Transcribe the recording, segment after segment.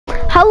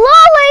Hello,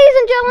 ladies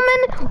and gentlemen.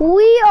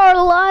 We are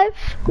live.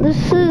 This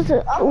is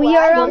we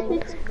are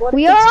on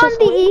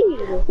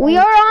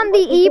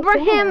the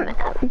Ibrahim.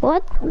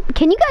 What?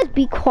 Can you guys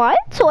be quiet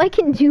so I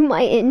can do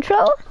my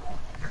intro?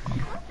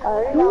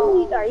 Are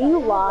you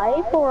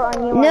live or are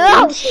you?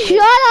 No,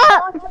 shut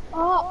up.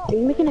 Are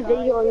you making a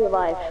video or are you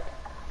live?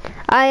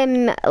 I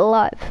am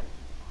live.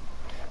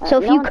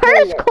 So if you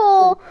curse,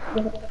 cool.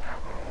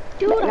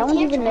 Dude, no one's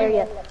even there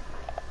yet.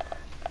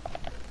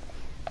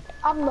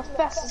 I'm the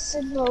fastest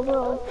in the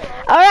world.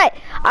 Alright,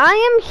 I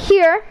am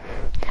here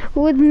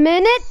with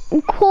Minute,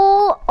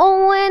 Cole,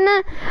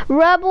 Owen,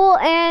 Rebel,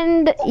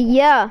 and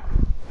yeah.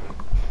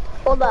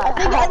 Hold on. I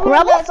think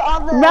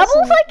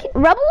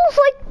Rebel's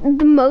like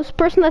the most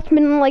person that's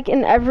been like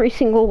in every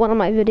single one of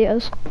my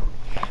videos.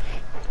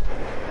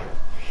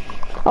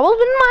 Rebel's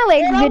been in my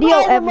like video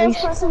every. The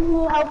most person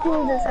who helped you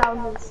with this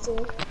house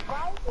too.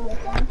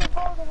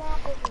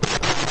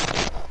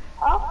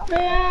 Oh,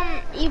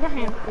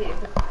 Ibrahim.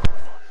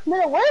 No,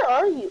 where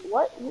are you?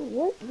 What?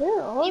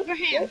 Where are you?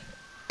 Ibrahim.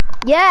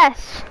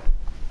 Yes.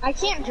 I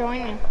can't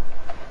join you.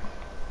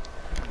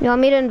 You want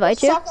me to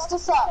invite you? Sucks to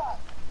suck.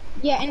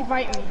 Yeah,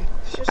 invite me.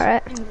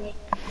 Alright.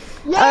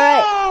 Yo! Alright.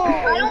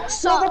 I don't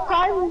suck.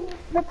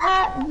 The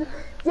path.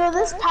 Yo,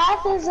 this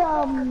path is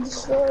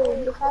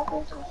destroyed. The path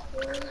is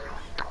destroyed.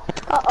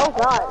 Oh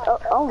god.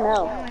 Oh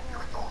no.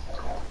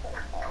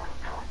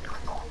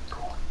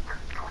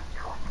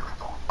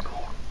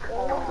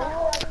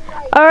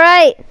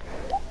 Alright.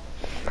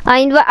 Alright.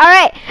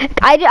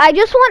 I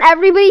just want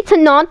everybody to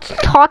not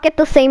talk at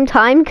the same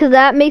time because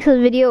that makes the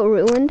video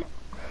ruined.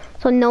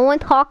 So no one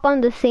talk on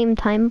the same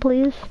time,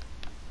 please.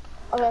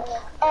 Okay.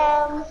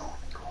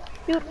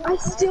 Dude, I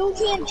still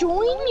can't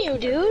join you,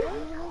 dude.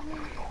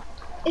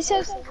 It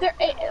says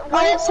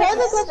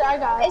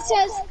it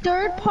says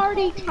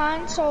third-party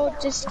console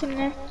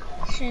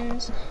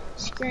disconnections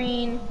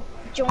screen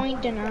join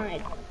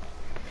denied.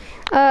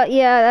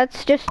 Yeah,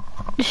 that's just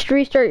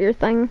restart your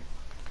thing.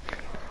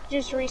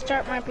 Just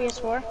restart my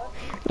PS4.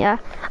 Yeah,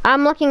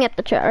 I'm looking at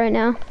the chat right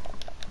now.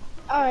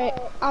 Alright,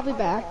 I'll be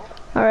back.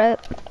 Alright.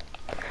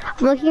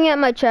 I'm looking at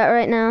my chat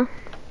right now.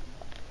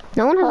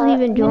 No one has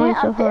even joined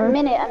so far.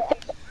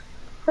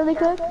 Really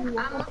good?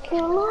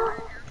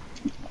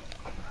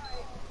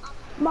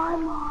 My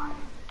mom.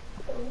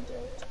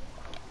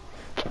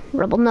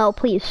 Rebel, no,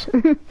 please.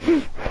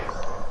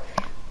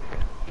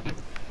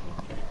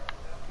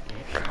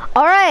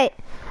 Alright,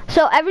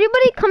 so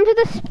everybody come to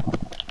the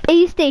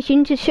space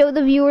station to show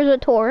the viewers a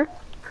tour.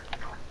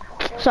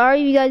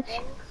 Sorry, you guys.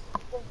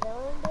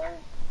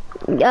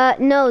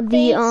 No,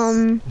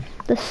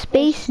 the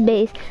space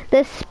base.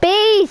 The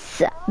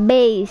space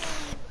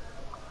base.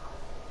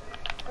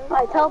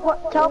 Alright,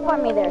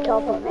 teleport me there,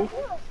 teleport me.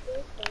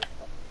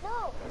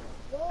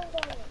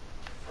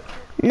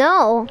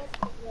 No,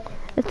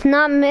 it's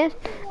not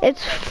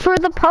it's for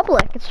the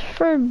public. It's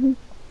for.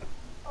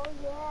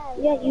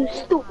 Yeah, you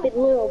stupid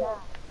little.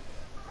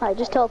 Alright,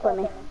 just teleport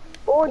me.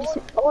 Or just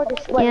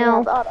let me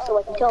have up so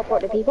I can teleport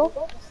to people.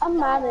 I'm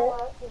mad at it.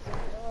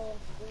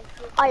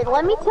 Alright,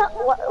 let me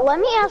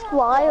ask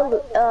why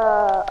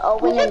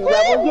Owen and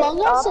Rebel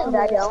get up and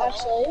I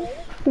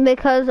don't.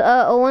 Because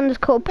Owen's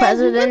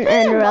co-president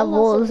and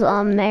Rebel's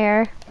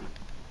mayor.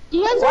 Do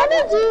you guys want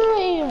to do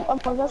a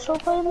Among Us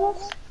roleplay in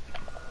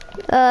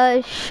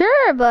this?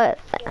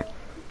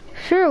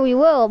 Sure we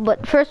will,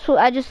 but first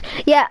let's go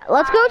to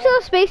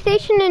the space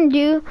station and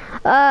do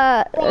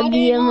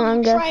the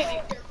Among Us.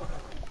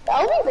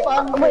 That would be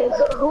fun. Wait,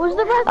 who's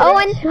the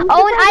president?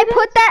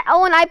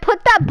 Owen, I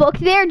put that book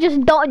there.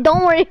 Just don't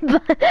worry.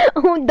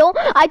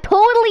 I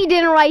totally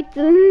didn't write.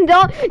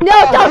 Don't say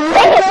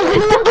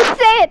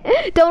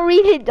it. Don't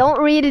read it.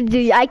 Don't read it,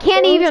 dude. I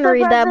can't even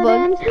read that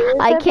book.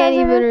 I can't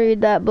even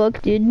read that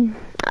book, dude.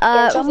 Who's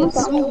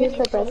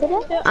the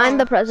president? I'm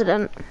the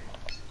president.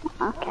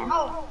 Okay.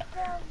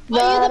 Are you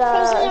the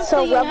president of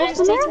the United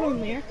States there? of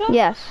America?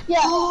 Yes.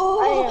 Yeah, I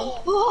am.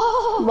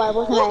 Why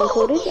wasn't I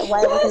included?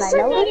 Why wasn't I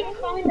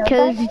noticed?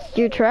 Because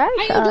you're trash.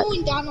 How you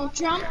doing, Donald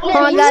Trump? Hold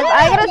on, guys.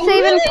 I gotta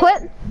save and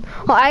quit.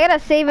 Well, I gotta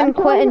save and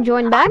quit and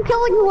join back. I'm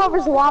killing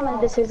whoever's llama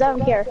this is. I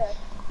don't care.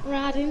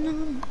 Riding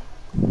on.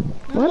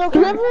 What?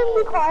 Can everyone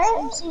be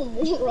quiet?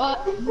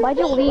 Why'd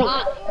you leave?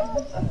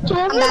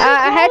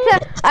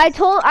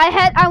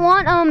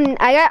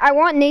 I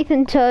want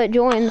Nathan to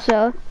join,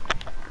 so.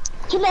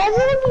 Can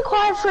everyone be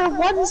quiet for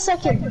 1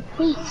 second,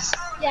 please?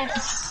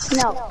 Yes.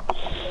 No.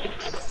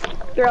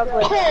 You're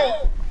ugly. Hey.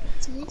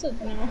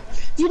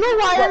 You know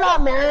why you're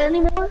not mayor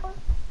anymore?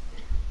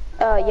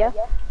 Yeah.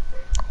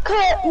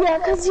 Yeah,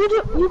 cause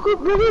you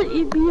could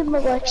really be in the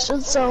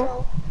election,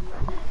 so.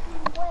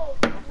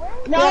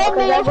 Now I'm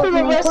mayor for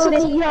the rest of the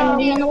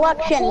in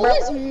election. Cole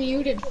is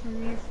muted for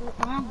me for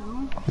I don't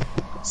know.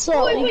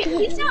 So wait,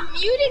 he's not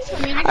muted for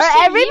me. Alright,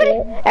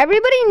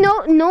 everybody,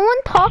 no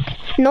one talk.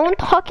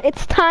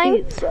 It's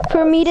time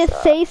for me to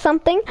say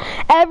something.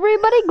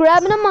 Everybody,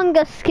 grab an Among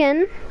Us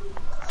skin.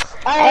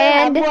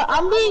 And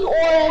I'm being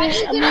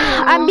orange.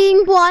 I'm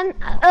being blonde.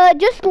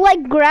 Just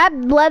like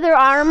grab leather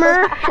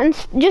armor and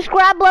just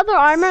grab leather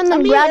armor and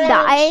then grab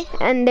dye,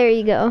 and there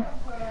you go.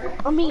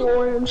 I'm being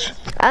orange.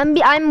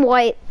 I'm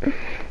white.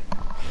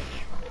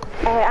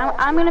 Alright,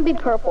 I'm gonna be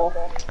purple.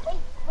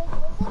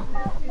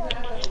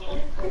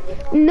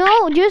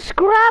 No, just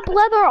grab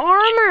leather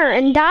armor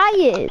and dye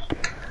it.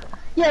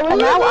 Yeah,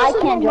 now I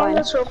can't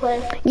join.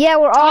 Yeah,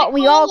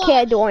 we all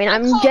can't join.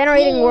 I'm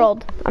generating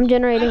world. I'm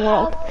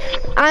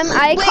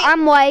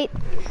white.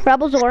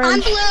 Rebel's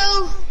orange. I'm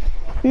blue.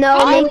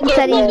 No, Nathan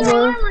said he's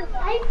blue.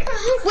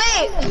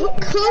 Wait,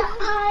 who?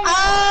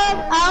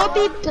 I'll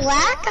be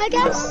black, I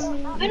guess.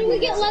 How do we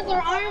get leather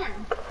armor?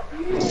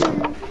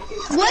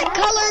 What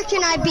color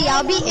can I be?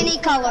 I'll be any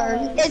color,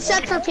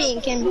 except for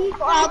pink, and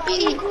I'll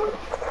be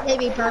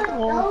maybe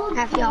purple,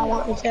 if y'all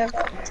want me to.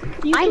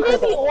 You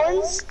can't be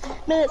orange.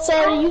 No,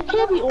 sorry, you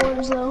can't be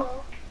orange though.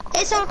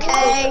 It's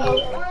okay.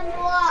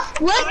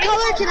 What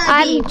color can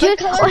I be?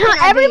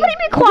 Everybody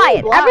be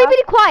quiet.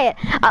 Everybody quiet.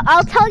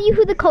 I'll tell you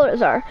who the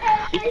colors are.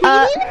 You need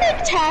to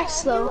make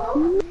tasks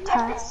though.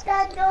 Tasks.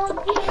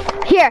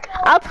 Here,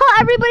 I'll tell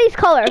everybody's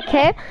color,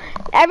 okay?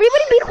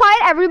 Everybody be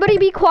quiet. Everybody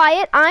be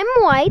quiet. I'm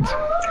white.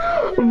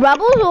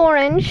 Rebel's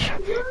orange.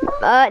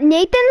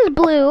 Nathan's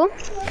blue.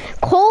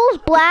 Cole's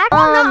black.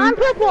 I'm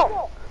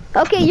purple.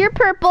 Okay, you're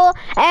purple,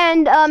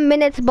 and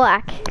Minutte's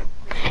black.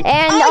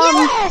 And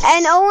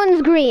and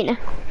Owen's green.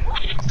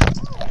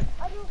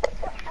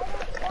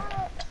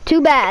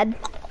 Too bad.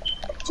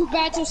 Too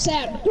bad, too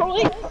sad.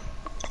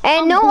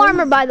 And no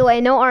armor, by the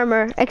way, no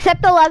armor.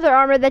 Except the leather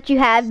armor that you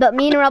have, but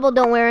me and Rebel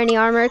don't wear any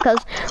armor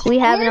because we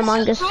have an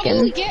Among Us skin. How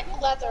do we get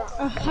leather?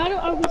 How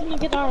are we gonna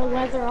get our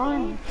leather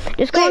on?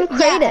 Just go to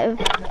creative.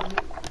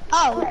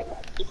 Oh.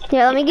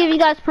 Yeah, let me give you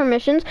guys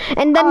permissions,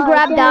 and then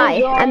grab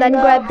dye, and then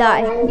grab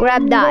dye.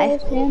 Grab dye.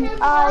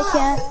 I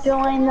can't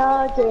join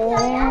the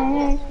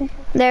game.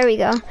 There we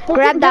go.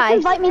 Grab dye.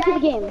 Just invite me to the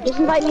game. Just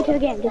invite me to the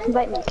game. Just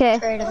invite me. Okay.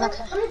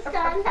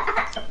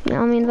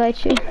 Let me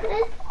invite you.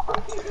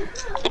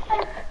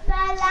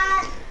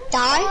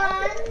 Die?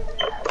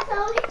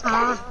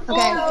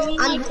 Okay.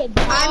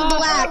 I'm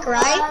black,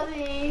 right?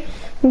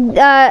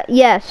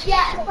 Yes.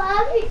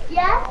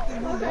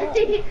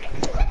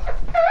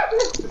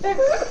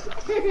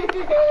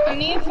 I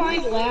need to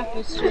find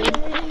lapis too.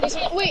 Is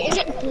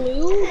it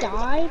blue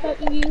dye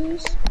that you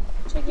use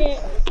to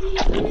get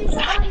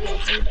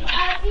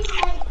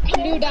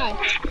blue dye?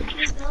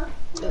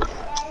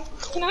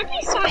 Can I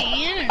be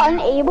cyan?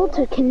 Unable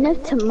to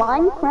connect to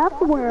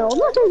Minecraft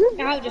world.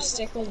 I'll just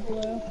stick with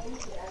blue.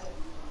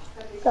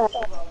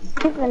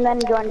 And then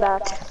join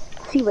back.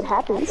 See what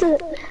happens.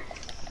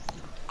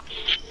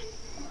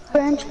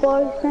 French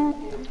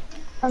boyfriend.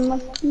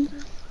 Unlucky.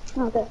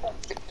 Okay.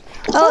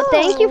 Oh,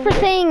 thank you for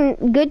saying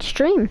good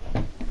stream.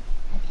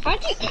 How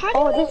do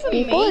There's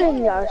people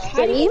in your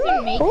stream?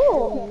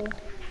 Cool.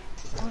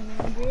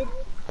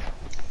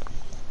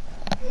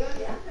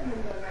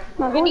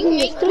 How do you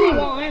make blue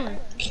armor?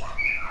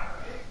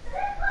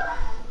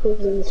 Who's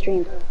in the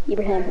stream?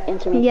 Ibrahim,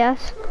 answer me.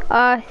 Yes.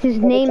 His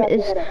name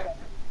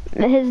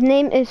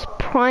is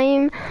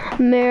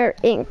Primer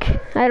Inc.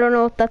 I don't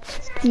know if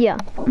that's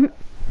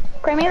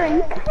Primer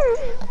Inc.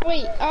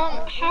 Wait,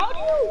 how do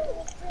you...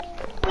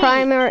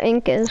 Primer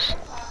Inc. is.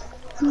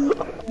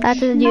 That's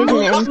his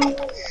username.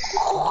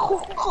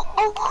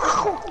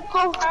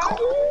 How do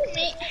you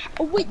make...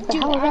 wait,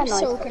 dude, I'm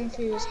so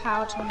confused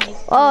how to make...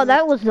 Oh,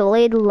 that was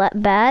delayed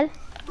bad.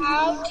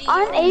 How do you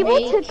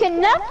Unable to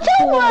connect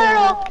to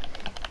world.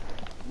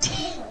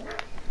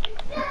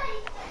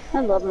 I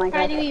love Minecraft.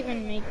 How do you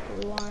even make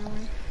blue armor?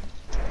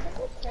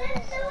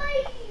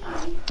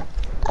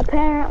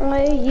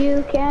 Apparently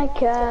you can't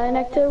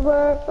connect to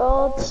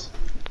worlds.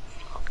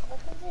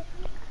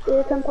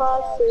 It's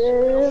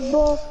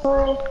impossible.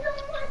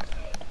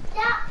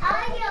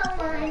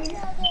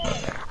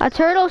 A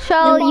turtle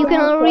shell you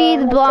can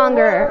breathe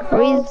longer.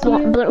 Breathe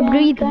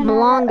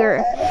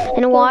longer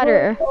in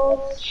water.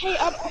 Hey,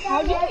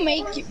 how do you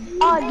make...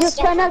 Just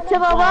connect to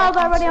the world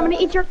already. I'm gonna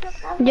eat your...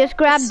 Just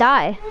grab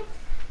dye.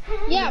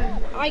 Yeah,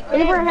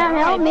 Abraham,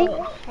 help me.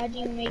 How do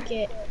you make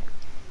it?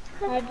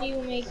 How do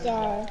you make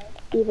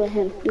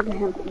Ibrahim.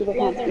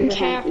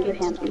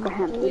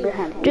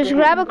 Just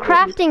grab a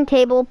crafting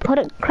table,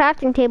 put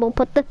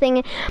the thing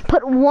in,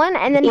 put one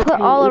and then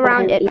put all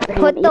around it.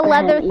 Put the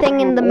leather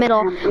thing in the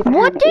middle.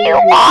 What do you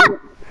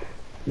want?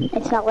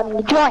 It's not letting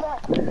me join.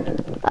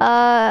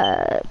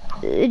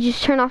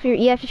 Just you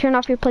have to turn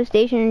off your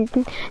PlayStation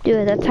and do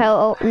it. That's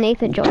how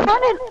Nathan joined.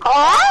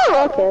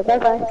 Oh, okay,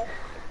 bye-bye.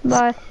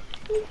 Bye.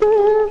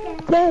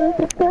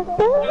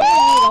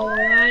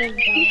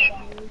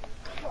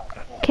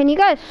 Can you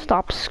guys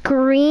stop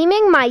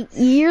screaming? My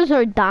ears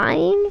are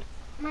dying.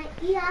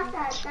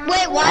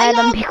 Wait, why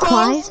Adam, not be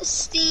quiet.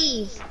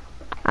 Steve?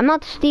 I'm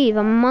not Steve.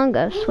 I'm Among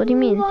Us. What do you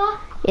mean?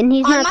 And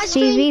he's not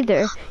Steve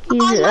either.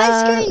 He's on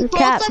my screen,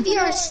 Cap. both of you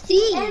are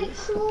Steve.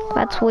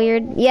 That's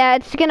weird. Yeah,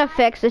 it's gonna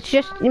fix. It's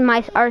just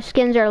our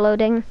skins are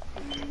loading.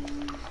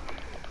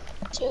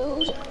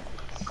 Dude.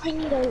 I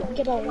need to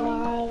get a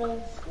lot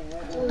of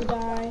blue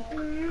dye.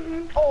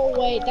 Oh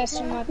wait, that's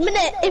too much.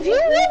 Minute, if you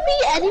could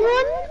be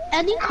anyone,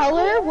 any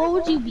color, what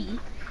would you be?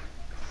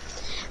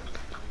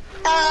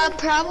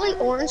 Probably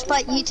orange,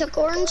 but you took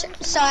orange,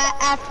 so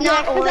if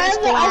not Cause orange,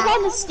 I black.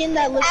 found a skin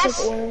that looks like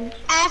orange.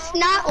 If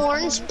not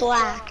orange,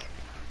 black.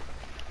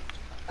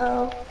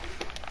 Oh.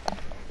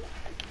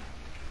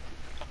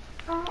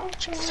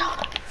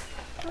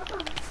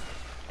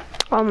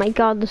 Oh my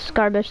god, this is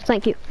garbage.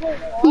 Thank you. What?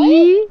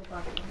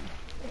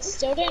 It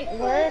still didn't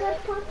work.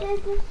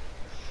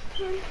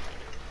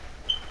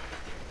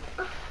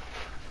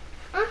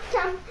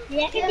 You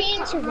have to be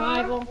in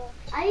survival.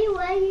 Are you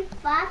way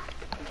fast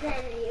than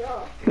you?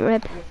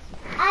 Rip.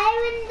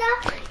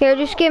 I Here,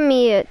 just give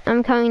me it.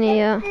 I'm coming to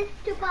you.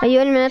 Are you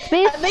in minute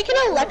space? I'm making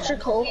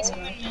electrical. It's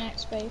 1 minute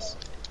space.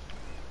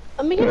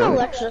 I'm making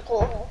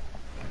electrical.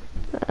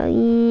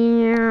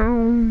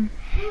 Yeah.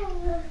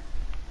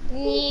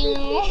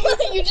 You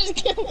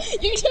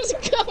just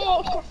come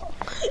over.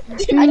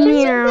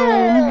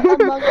 Meow.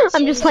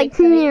 I'm just like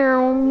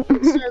meow.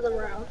 Stir them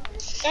around.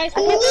 Guys,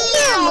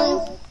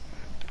 oh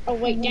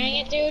wait, dang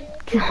it, dude.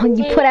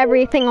 You put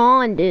everything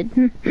on, dude.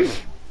 The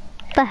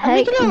I'm heck?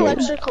 making dude?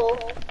 electrical.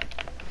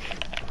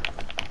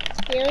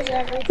 Here's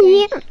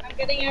everything. I'm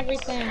getting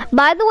everything.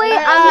 By the way,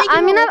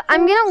 I'm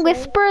gonna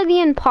whisper the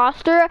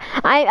imposter.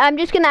 I'm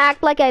just gonna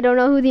act like I don't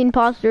know who the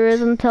imposter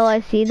is until I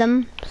see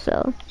them.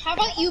 So. How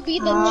about you be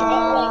the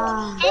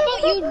how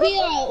about you be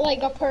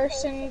a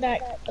person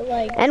that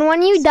like. And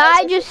when you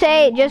die, just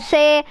say dead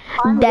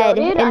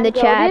Goated, in the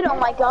chat. Oh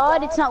my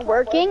god, it's not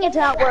working. It's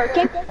not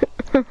working.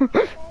 I'm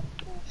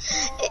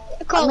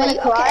Cole, gonna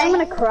cry. okay? I'm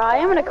gonna cry.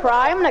 I'm gonna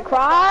cry. I'm gonna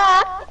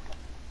cry.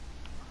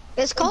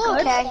 Is Cole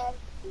okay?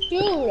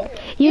 Dude.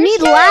 You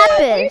need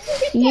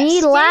lapis. You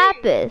need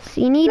lapis.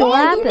 You need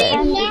lapis.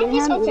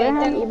 Okay,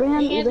 then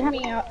Ibrahim, hand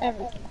me out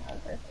everything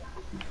over.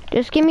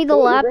 Just give me the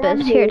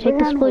lapis. Here, take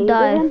this blue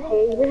dye.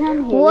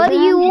 Abraham, What do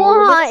you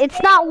want?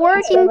 It's not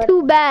working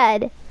too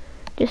bad.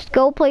 Just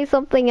go play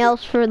something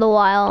else for the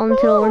while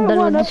until we're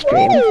done with the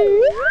stream.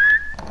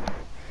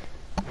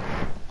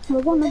 I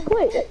wanna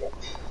play.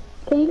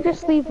 Can you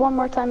just leave one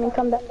more time and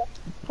come back?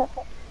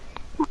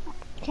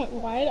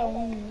 Why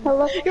don't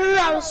Hello?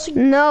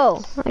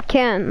 No, I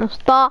can't.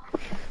 Stop.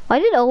 Why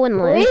did Owen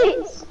live?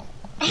 Please.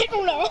 I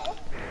don't know.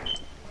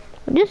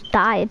 I just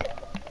died.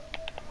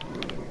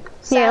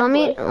 Here,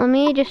 let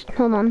me just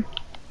hold on.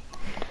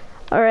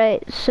 All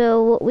right,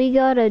 so what we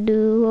gotta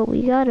do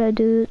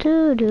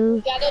to do.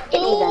 We gotta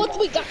do what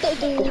we gotta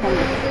do.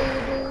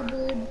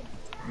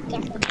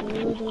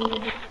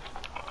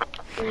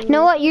 You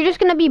know what? You're just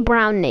gonna be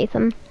brown,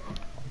 Nathan.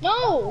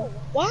 No.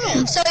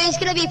 Why? So he's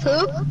gonna be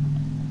poop?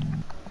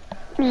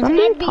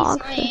 Something Be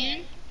talk.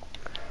 cyan.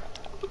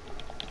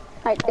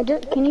 Alright,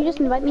 can you just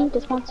invite me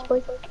just once,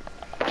 please?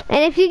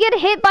 And if you get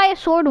hit by a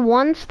sword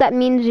once, that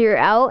means you're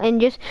out. And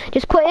just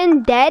put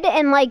in dead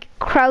and like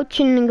crouch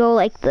and go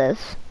like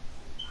this.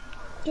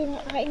 Dude,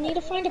 I need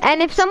to find a.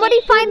 And if somebody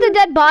finds a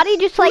dead body,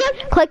 just like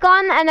click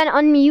on and then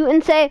unmute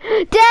and say,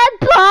 "Dead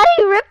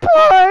body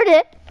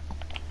reported."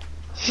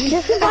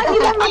 Just invite me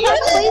one more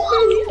time,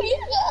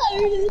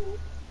 please.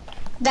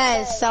 That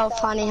is so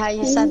funny how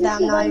you said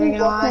that. I'm not even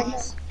gonna lie.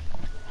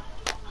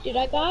 Dude,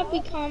 I gotta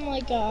become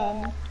like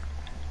Can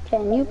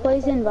you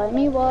please invite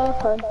me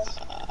once?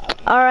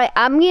 All right,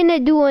 I'm gonna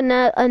do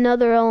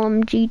another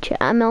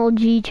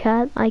MLG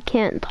chat. I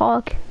can't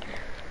talk.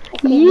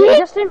 You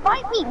just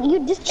invite me. You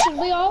just. should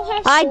we all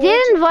have I swords?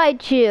 did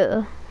invite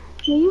you.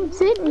 You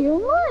said you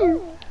won.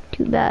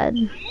 Too bad.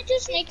 I'm gonna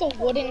just make a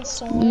wooden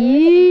sword.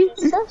 Yeah.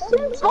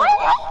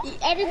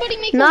 Everybody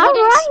make a Not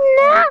wooden right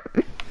now.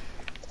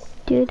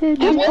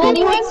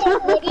 Everybody make a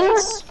wooden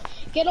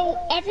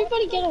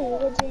everybody get a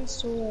wooden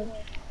sword.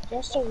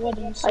 Just a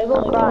wooden sword. I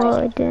will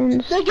cry.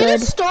 Wooden No, get a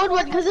stud. stored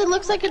one because it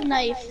looks like a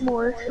knife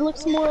more. It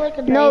looks more like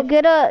a knife. No,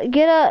 get a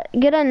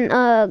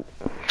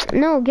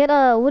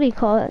what do you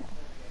call it?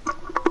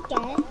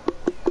 Don't.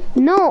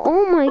 No,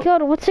 oh my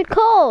god, what's it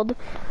called?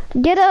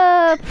 Get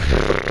a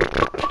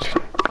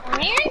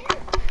Iron?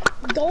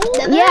 Gold?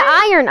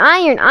 iron.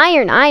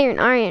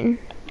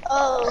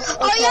 Oh.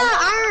 Oh yeah,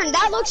 iron.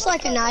 That looks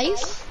like a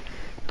knife.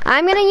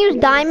 I'm gonna use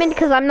diamond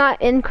because I'm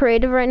not in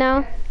creative right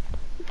now.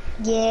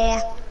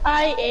 Yeah.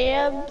 I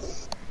am.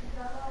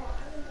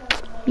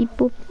 Beep,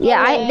 boop.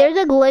 Yeah, there's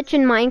a glitch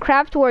in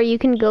Minecraft where you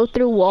can go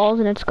through walls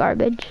and it's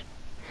garbage.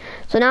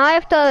 So now I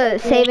have to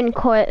save and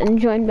quit and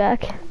join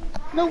back.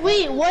 No,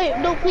 wait.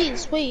 No,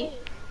 please, wait.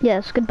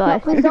 Yes, goodbye.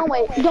 Please don't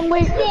wait. Don't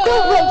wait.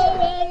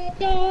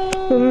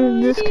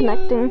 I'm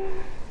disconnecting.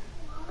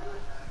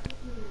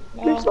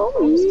 You're so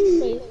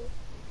mean.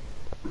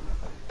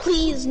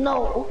 Please,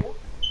 no.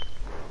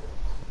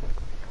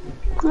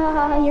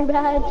 Ah, you're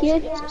bad,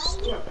 kid. Did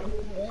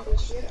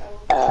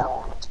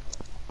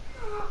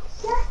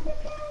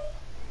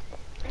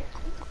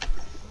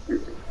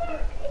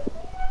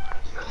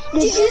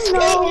you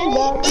know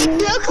that? It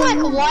took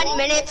like 1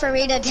 minute for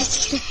me to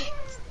disconnect.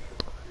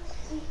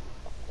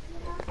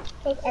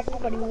 Took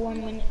everybody 1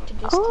 minute to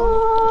disconnect.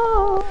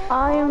 Oh,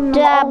 I am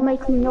Dab, all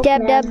making milk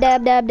dab, man.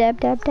 dab, dab, dab, dab,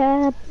 dab,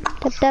 dab,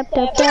 dab,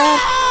 dab, dab.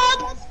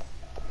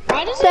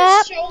 Why does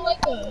Stop. it show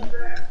like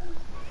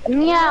a...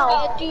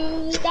 Meow.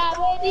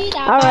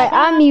 Alright,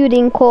 I'm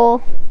muting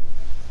Cole.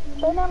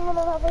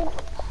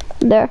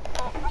 There.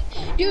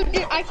 Dude,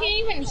 I can't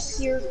even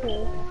hear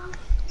Cole.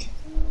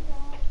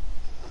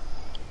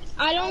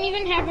 I don't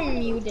even have him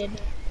muted.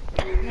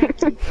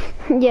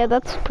 Yeah,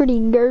 that's pretty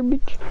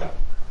garbage.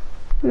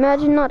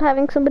 Imagine not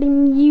having somebody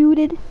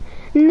muted.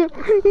 No.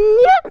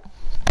 Yeah.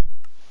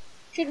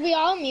 Should we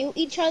all mute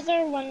each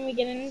other when we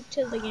get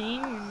into the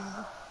game? Or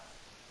no?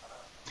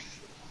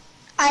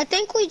 I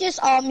think we just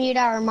all mute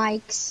our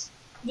mics.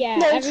 Yeah,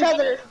 No, each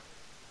other.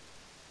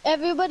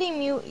 everybody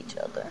mute each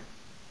other.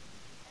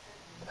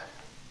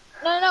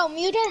 No,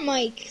 mute our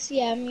mics.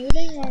 Yeah,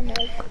 muting our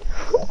mics.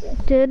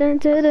 Dun, dun,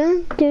 dun,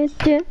 dun,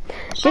 dun.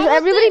 Just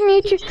everybody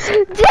mute your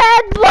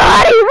dead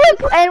body.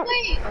 And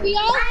Wait, we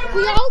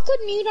all could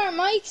mute our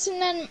mics,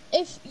 and then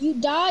if you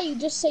die, you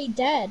just say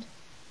dead.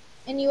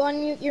 And you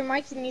unmute your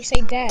mic and you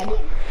say dead.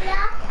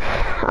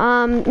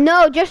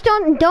 no, just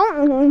don't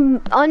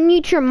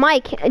unmute your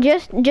mic.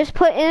 Just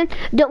put in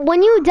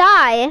when you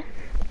die.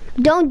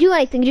 Don't do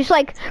anything. Just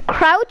like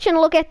crouch and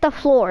look at the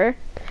floor.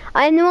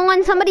 And then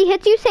when somebody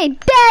hits you, say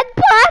dead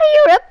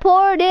body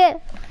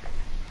reported.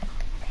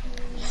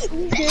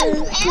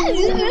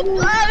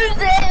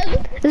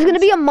 This is gonna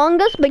be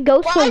Among Us, but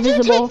ghosts are Why'd you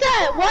visible. take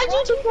that? Why'd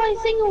you take my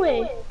thing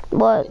away?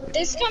 What?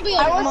 This can be.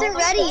 I wasn't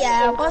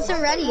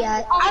ready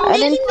yet. I'm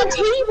making the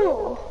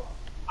table.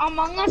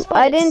 Among Us.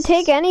 I didn't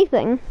take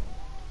anything.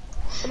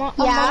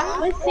 Yeah.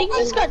 My thing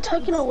just got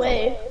taken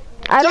away.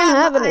 I don't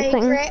have my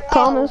anything.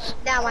 Promise.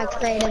 Now my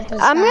creative is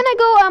I'm back. gonna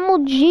go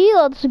MLG.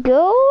 Let's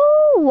go.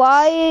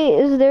 Why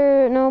is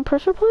there no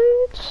pressure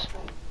plates?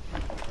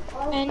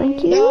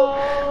 Thank you.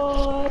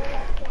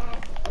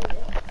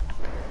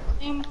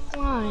 I'm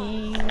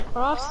flying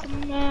across the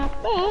map.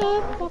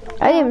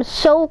 I am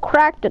so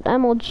cracked at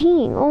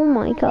MLGing. Oh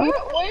my god.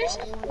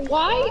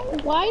 Why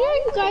are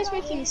you guys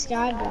making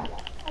sky black?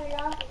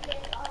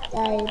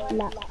 Sky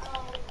black.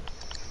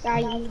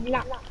 Sky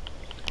black.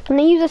 I'm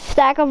gonna use a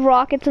stack of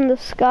rockets in the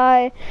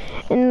sky,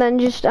 and then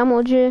just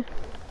MLG.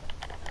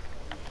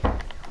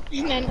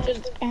 And then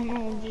just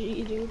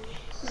MLG, dude.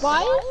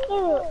 Why is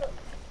there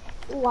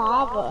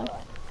lava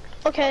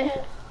Okay.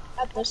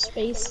 at the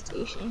space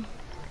station?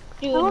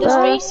 Dude, the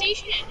space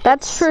station.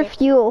 That's for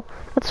fuel.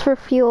 That's for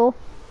fuel.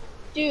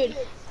 Dude,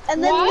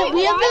 And then why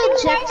we have do the you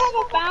jet. guys have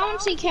a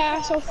bouncy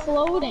castle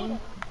floating?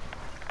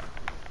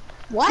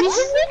 What? We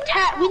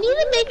need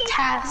to make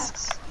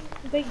tasks.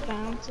 Big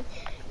bouncy.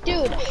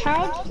 Dude,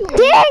 how do you?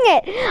 Dang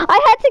it! I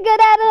had to get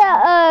out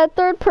of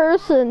third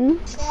person.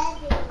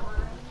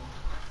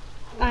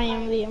 I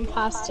am the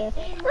imposter.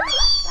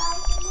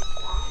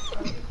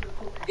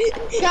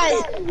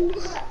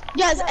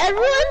 Guys,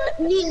 everyone,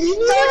 we need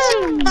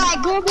to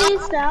go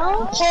base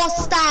now.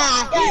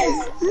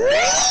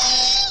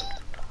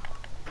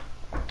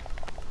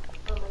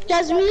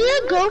 Guys, we need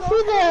to go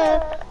through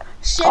the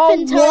ship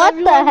and tell what the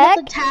everyone heck?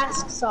 what the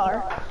tasks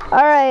are.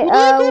 Alright, We need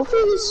to go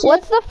through the ship.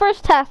 what's the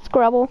first task,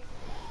 Rebel?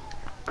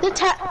 Wait,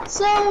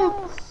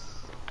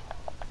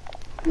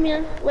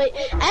 everyone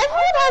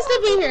has to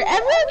be here.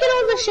 Everyone get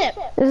on the ship.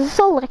 Is this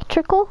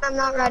electrical? I'm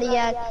not ready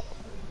yet.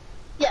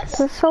 Yes. Is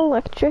this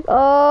electric?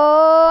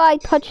 Oh, I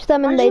touched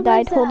them and Where'd they you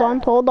died. put Hold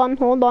that?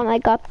 on. I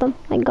got them.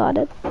 I got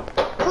it.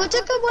 Who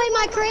took away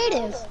my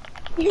creative?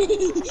 Get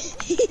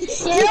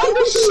on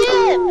the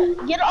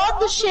ship. Get on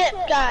the ship,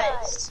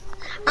 guys.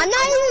 I'm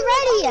not even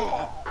ready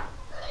yet.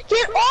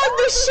 Get on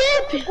the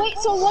ship. Wait,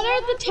 so what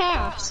are the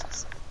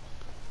tasks?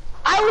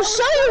 I will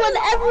show you when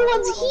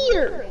everyone's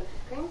here.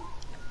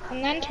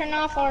 And then turn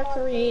off our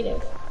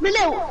creative.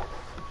 Minute.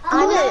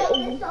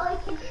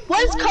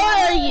 What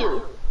color are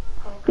you?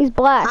 He's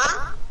black.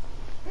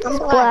 I'm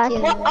black.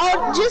 black. Well,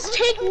 I'll just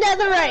take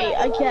netherite,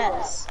 I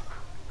guess.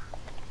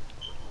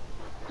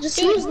 Just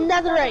use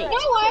netherite. No,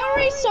 I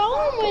already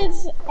saw him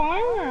with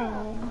armor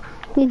on.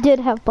 He did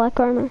have black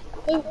armor.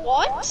 Wait,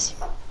 what?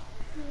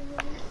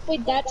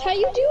 Wait, that's how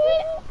you do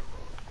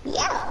it?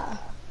 Yeah.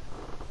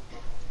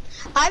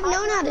 I've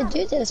known how to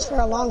do this for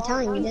a long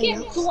time, you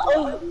didn't know?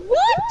 What?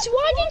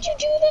 Why didn't you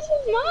do this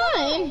with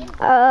mine?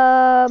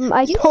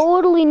 I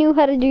totally knew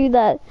how to do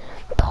that.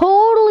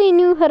 Totally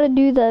knew how to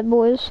do that,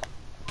 boys.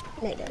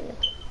 No, you didn't.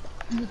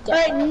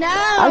 Right I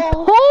now,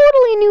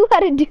 totally knew how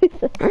to do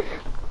that.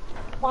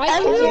 Why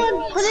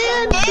everyone put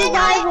in And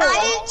survival.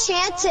 I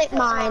enchanted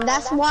mine.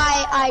 That's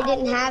why I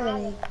didn't have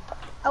any.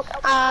 Oh,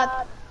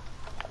 I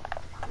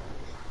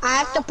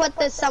have to put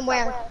this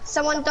somewhere.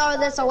 Someone throw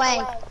this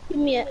away. Give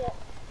me it.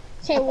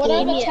 Okay, what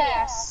are the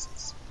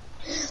tasks?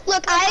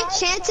 Look, I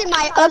enchanted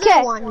my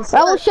other ones.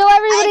 I will show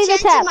everybody I the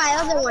enchanted tab. my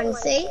other ones,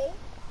 see?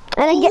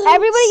 And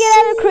everybody get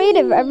out of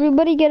creative.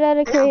 Everybody get out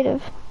of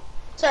creative.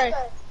 Sorry.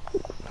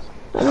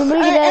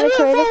 Everybody get out of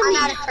creative.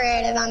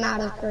 I'm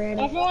out of creative.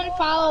 Everyone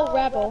follow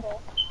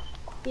Rebel.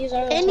 These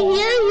are the In tasks.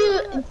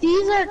 here,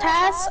 these are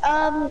tasks.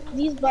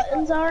 These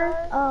buttons are.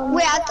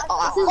 Wait,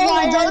 This is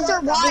wires. those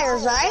are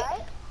wires, right?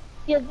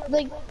 Yeah,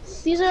 like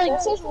these are like.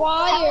 This is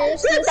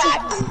wires. You're This is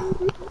back.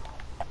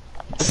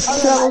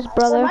 Rebel's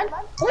brother.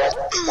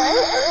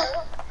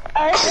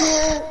 Alright,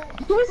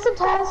 here's the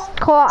task.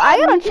 Cool. I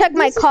gotta check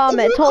my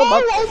comments. Hold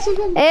up.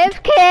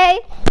 AFK.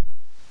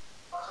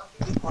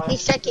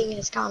 He's checking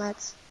his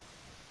comments.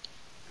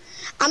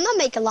 I'm gonna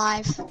make a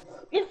live.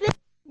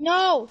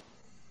 no,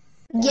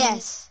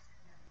 Yes.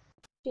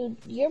 dude.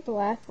 Your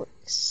black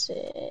looks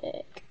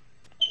sick.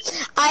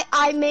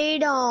 I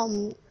made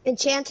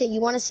Enchanted.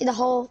 You want to see the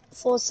whole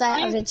full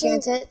set of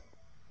Enchanted?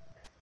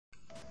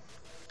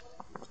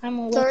 I'm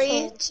a 3,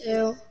 little.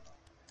 2.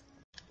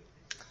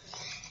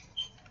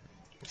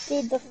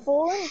 Dude, the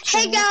full.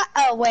 Hey guys!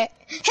 Oh wait.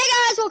 Hey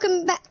guys!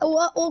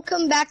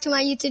 Welcome back to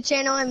my YouTube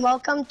channel and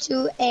welcome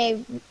to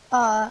a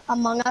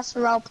Among Us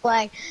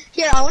roleplay.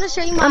 Here, I want to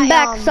show you my. I'm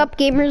back. Sup,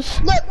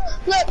 gamers? Look!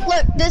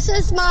 This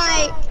is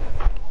my.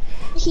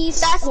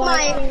 That's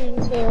my.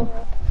 Too.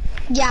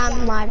 Yeah,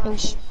 I'm live.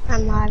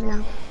 I'm live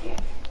now.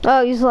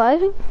 Oh, he's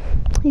live?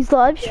 He's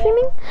live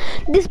streaming?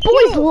 This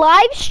boy's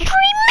live streaming?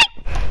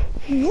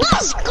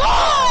 Let's go!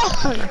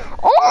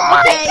 Oh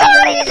my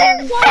god, he's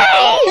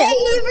insane!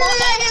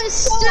 Ibrahim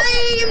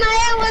stream!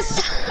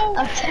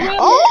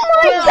 Oh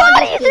my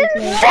god, he's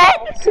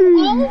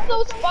insane! All of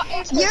those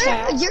buttons.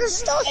 You're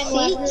still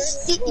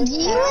Steve.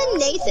 You and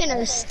Nathan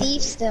are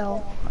Steve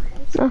still.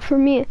 Not for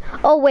me.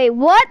 Oh wait,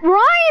 what?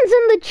 Ryan's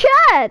in the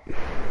chat!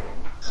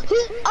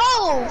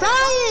 Oh,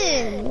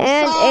 Ryan!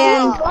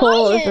 And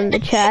Cole is in the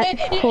chat.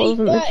 Cole's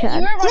in the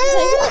chat.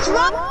 Yes,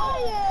 Ryan!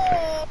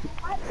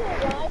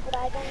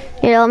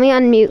 Here, let me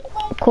unmute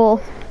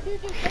Cole.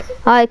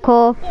 Hi,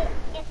 Cole. This is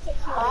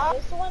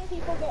when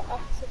people get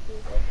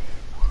executed.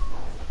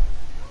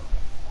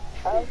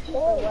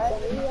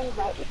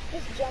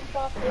 Just jump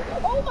off the.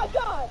 Oh my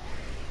god!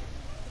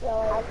 I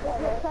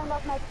just turned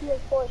off my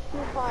PS4 2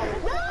 times.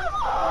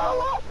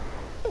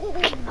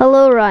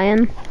 Hello,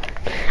 Ryan.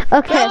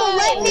 Okay. Rebel,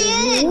 let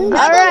me in! Rebel,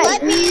 Alright.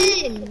 let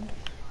me in!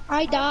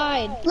 I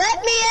died.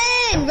 Let me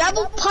in!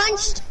 Rebel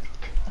punched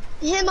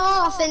him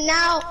off and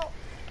now...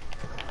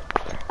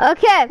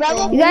 Okay,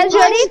 Rebel you guys punched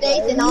ready?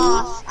 Nathan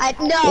off.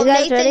 No, You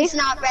guys Nathan's ready?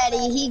 not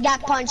ready. He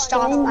got punched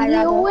off by You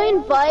Rebel.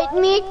 invite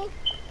me?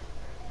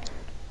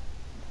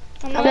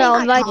 Okay, I'll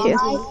invite you.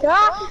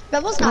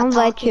 Rebel's I'll not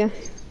invite talking. you.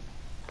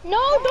 No,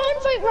 don't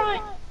invite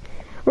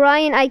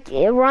Ryan.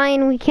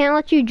 Ryan, we can't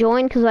let you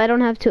join because I don't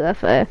have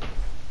 2FA.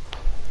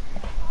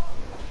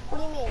 What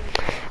do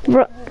you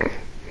mean?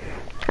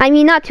 I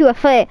mean, not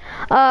 2FA.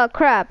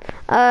 Crap.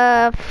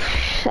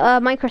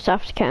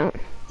 Microsoft account.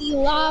 The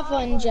lava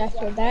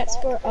injector, that's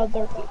where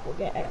other people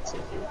get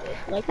executed.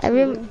 Like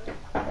Alright,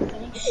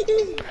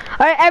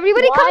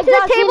 everybody come to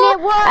the table.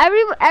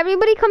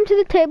 Everybody come to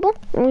the table,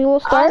 and we will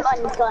start. I'm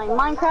uninstalling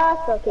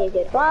Minecraft. Okay,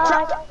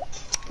 goodbye.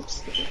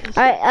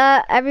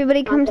 Alright,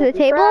 everybody come to the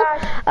table.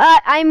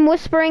 I'm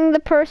whispering the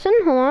person.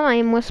 Hold on, I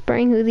am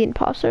whispering who the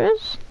imposter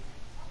is.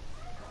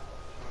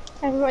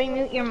 Everybody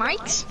mute your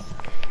mics.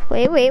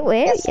 Wait.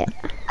 Yeah.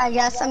 I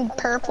guess I'm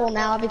purple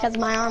now because of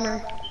my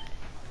armor.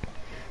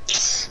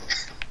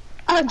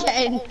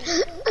 Okay.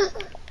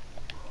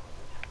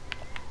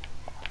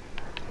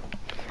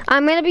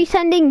 I'm gonna be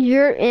sending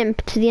your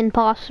imp to the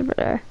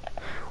imposter.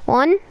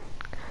 1,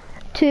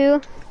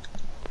 2,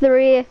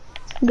 3,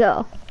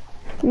 go.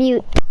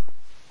 Mute.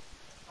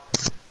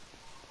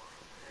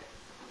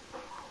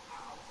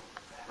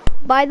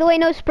 By the way,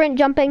 no sprint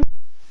jumping.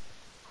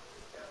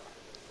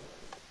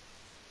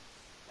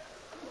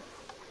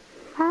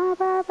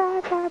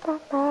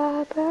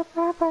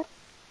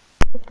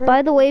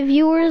 By the way,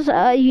 viewers,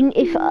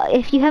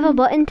 if you have a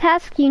button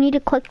task, you need to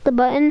click the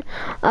button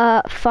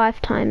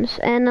 5 times,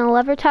 and a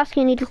lever task,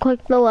 you need to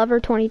click the lever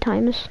 20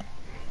 times.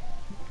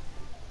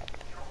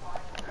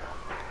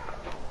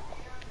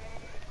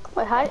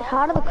 Wait,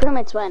 how do the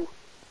crewmates win?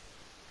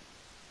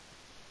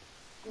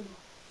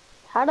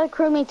 How do the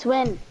crewmates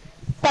win?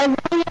 By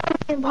voting out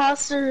the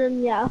imposter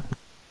and yeah.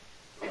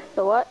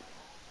 So what?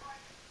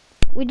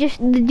 The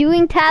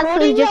doing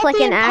tasks is just like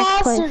an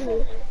act play.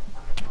 imposter.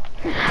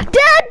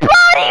 Dead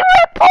body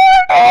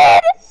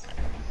reported!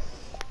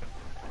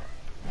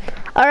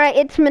 Alright,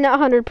 it's minute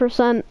 100%.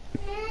 Bro,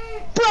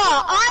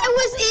 I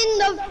was in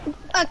the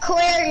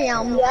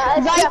aquarium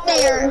right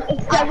there.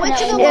 I went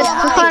to the It's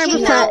lava, I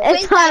came out, 100%.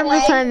 It's went that way.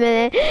 100%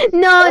 minute.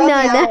 No.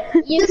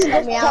 You can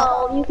just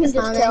tell. You can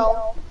just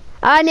tell.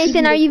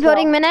 Nathan, are you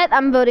voting minute?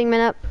 I'm voting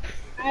minute.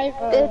 I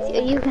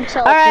voted. You can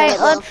tell. Alright,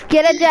 let's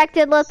get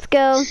ejected. Let's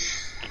go.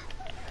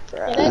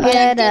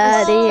 Get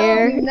out of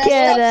here.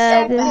 Get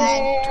out of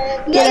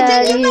here.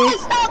 Nathan, you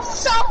messed up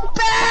so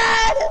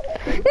bad!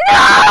 No,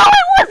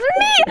 it was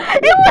me.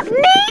 It was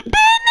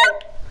Nathan.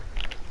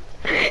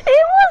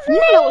 It was You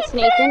know it's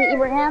Nathan,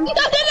 Ibrahim. No,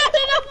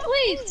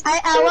 please. I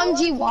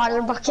LMG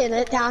water bucket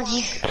it down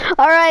here.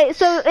 Alright,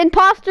 so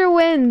imposter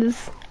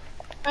wins.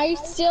 I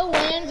still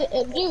landed,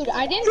 dude.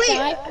 I didn't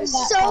die from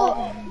that.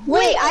 So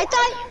wait, I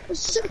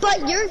thought,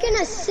 but you're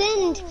gonna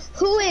send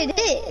who it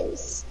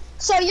is.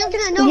 So you're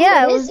gonna know who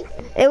it is.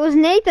 It was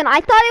Nathan.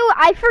 I thought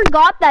I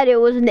forgot that it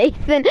was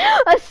Nathan,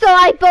 so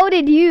I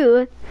voted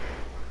you.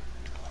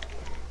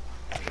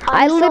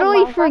 I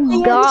literally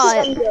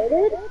forgot.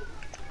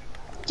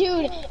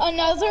 Dude,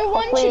 another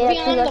one should be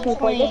on the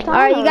plane.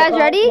 Alright, you guys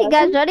ready? You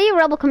guys ready?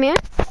 Rebel, come here.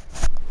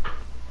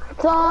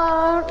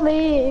 Don't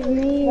leave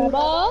me.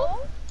 Rebel?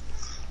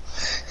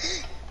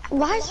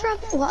 Why is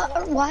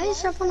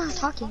Rebel not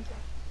talking?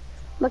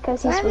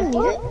 Because he's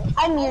muted.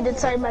 I'm muted,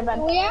 sorry, my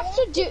bad. We have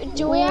to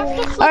do we have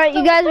to flip Alright,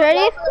 you guys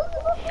ready?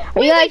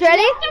 Are you guys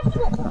ready?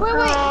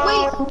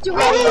 Wait. Do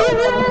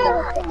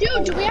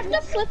we have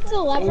to flip the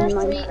lever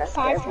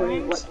 5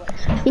 times?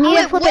 You need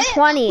to flip it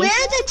 20. Where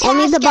the task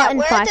Only the button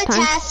Where 5 the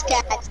times. task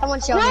at? Someone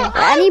show me.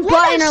 Any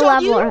button or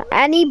lever.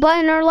 Any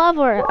button or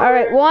lever.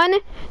 Alright,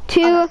 1,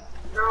 2,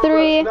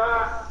 3,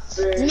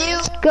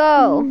 Mute.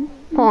 go.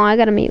 Hold on, I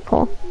gotta mute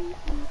Cole.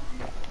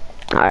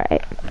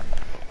 Alright.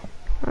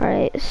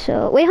 Alright,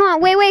 so wait, hold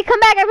on, wait, come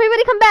back,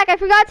 everybody come back. I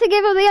forgot to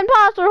give him the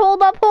imposter.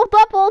 Hold up.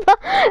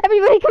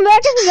 Everybody come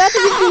back, I forgot to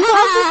give the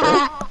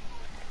imposter.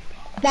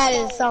 That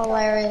is so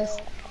hilarious.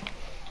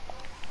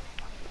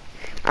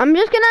 I'm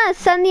just gonna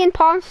send the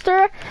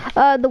imposter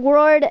the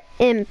word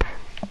imp.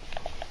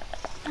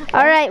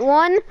 Alright,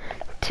 1,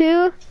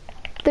 2,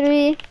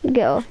 3,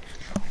 go.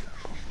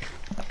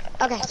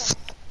 Okay.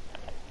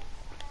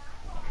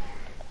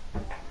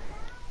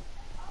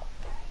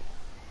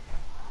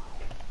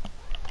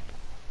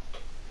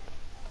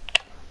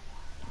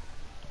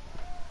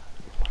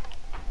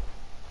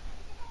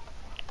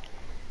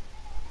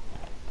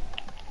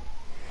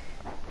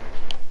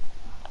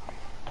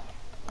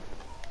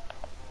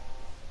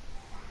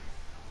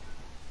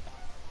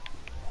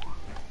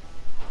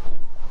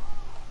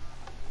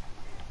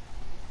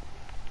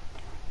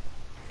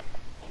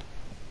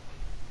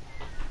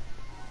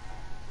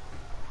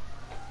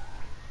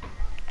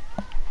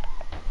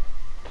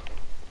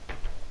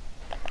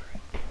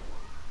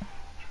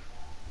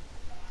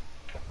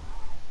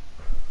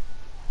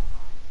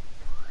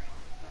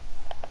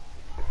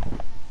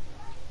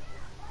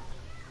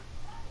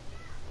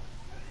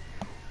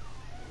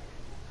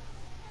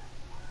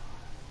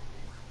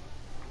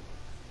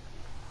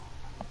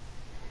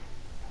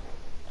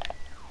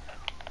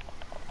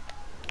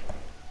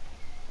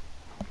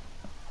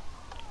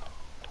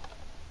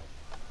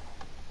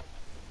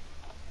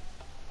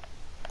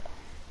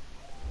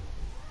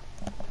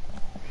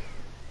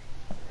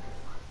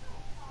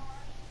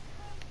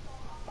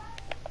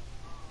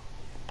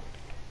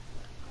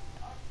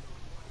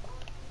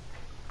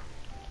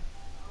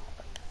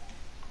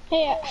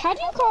 Hey, how do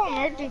you call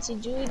emergency?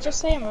 Do we just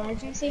say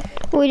emergency?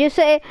 We just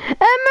say,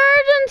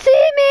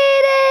 emergency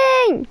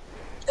meeting!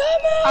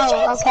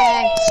 Oh,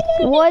 okay.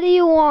 What do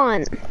you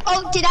want?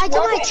 Oh, did I do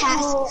my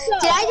task?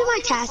 Did I do my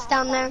task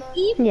down there?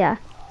 Yeah.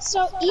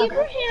 So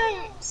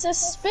Ibrahim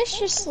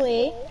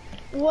suspiciously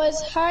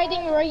was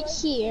hiding right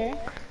here.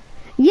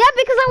 Yeah,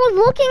 because I was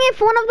looking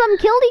if one of them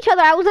killed each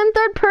other. I was in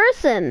third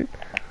person.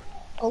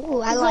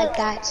 Oh, I like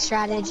that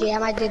strategy. I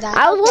might do that.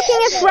 I was looking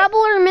if Rebel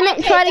or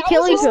Minute tried to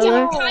kill each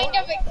other. Kind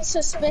of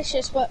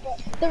suspicious, but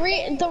the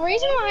reason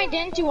why I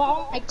didn't do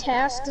all my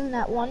tasks in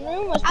that one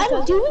room was because I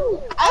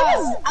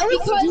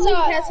was doing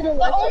tests in a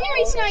the only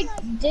reason I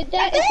did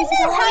that is because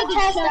I wanted to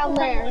check down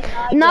there.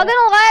 Not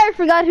gonna lie, I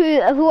forgot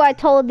who I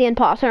told the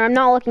imposter. I'm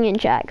not looking in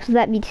chat because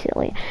that'd be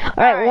silly.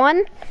 Alright,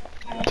 1,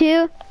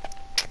 2,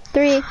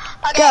 3, Okay,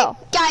 go.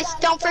 guys,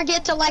 don't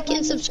forget to like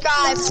and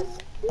subscribe.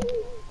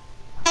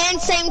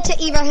 And same to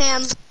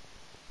Ibrahim.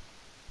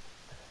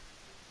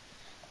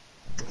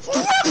 No,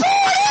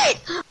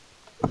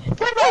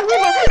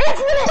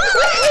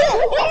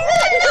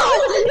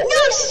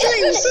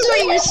 stream.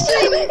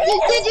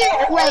 Did you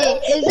wait?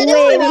 Is it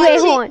Wait,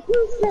 hold on.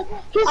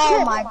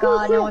 Oh my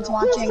God, no one's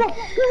watching.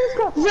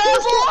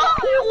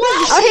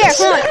 Oh, here,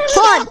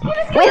 hold on.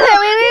 Wait.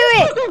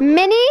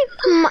 Mini,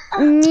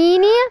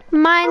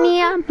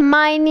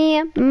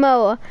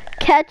 mo.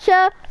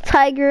 Ketchup,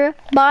 tiger,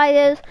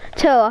 bias,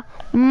 toe.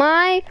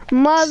 My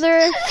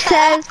mother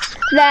says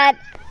that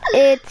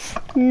it's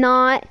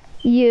not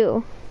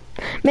you.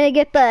 May I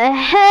get the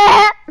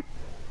heck?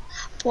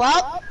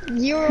 Well,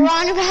 you were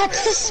wrong about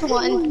this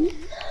one.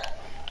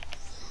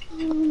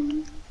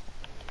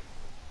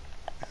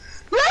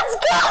 Let's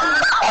go!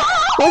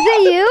 Was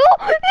it you?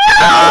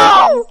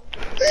 No!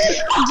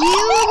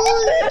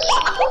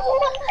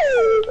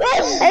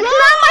 It's not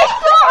my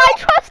fault. I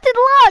trusted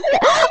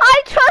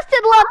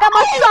luck. I'm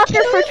a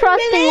sucker for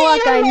trusting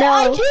luck. I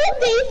know.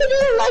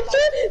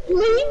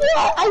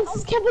 I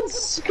just kept on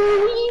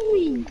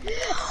screaming.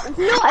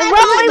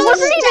 Rebel, it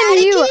wasn't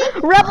even you.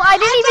 Rebel, I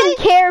didn't even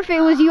care if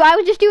it was you. I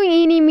was just doing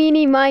eeny,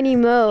 meeny, miny,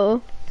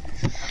 mo.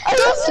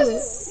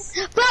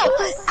 Bro,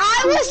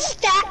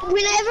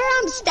 whenever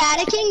I'm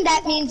staticking,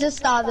 that means it's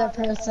the other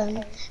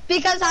person.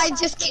 Because I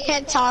just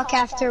can't talk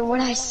after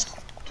what I saw.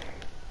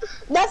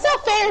 That's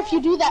not fair if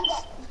you do that.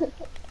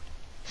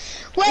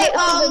 Wait,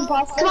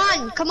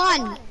 come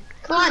on.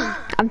 Come on.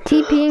 I'm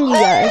TPing you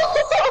guys.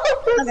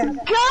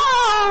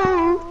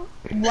 Go!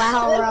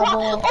 Wow,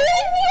 Rebel. Only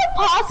the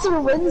imposter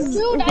wins.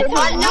 Dude,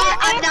 I'm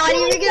not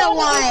even gonna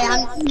lie.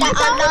 I'm not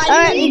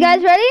Alright, you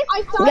guys ready?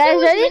 I thought You guys it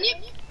was ready?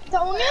 Minute. The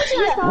only reason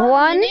I thought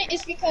One, Minute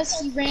is because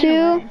he ran 2.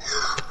 away.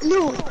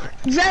 No,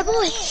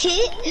 Rebel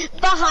hit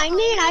behind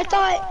me and I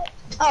thought,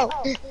 oh,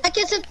 I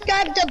can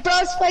subscribe to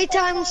Bros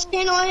Playtime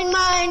channel in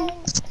mine.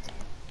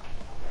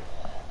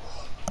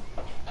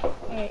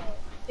 Alright,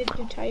 did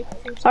you type?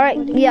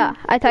 Alright, yeah,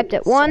 I typed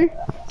it. 1,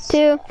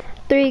 2,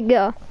 3,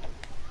 go.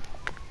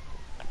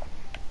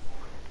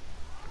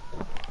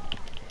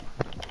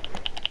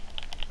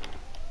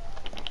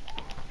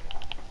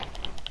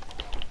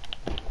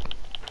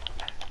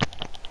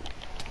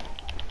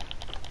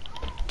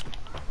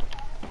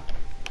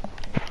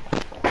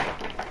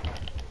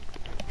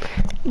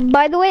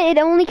 By the way, it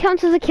only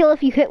counts as a kill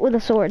if you hit with a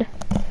sword.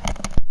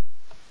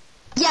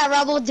 Yeah,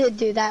 Rebel did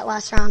do that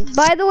last round.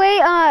 By the way,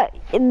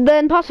 the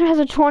imposter has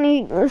a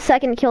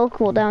 20-second kill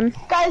cooldown.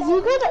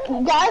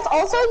 Guys,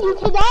 also you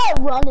cannot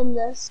run in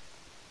this.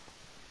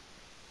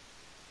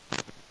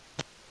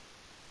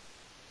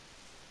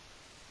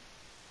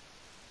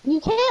 You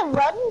can't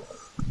run.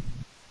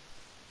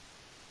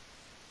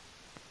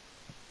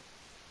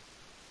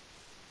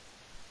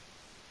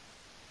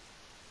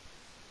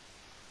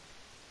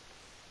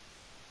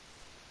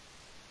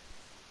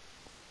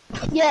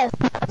 Yes.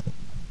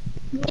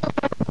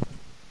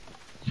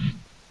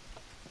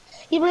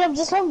 Ibrahim,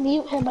 just don't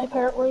mute him,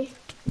 apparently.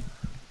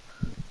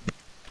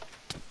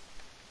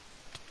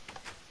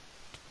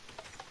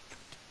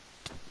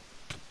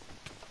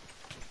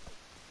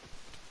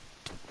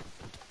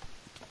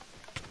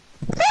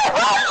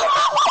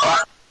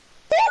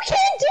 You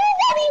can't do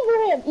that,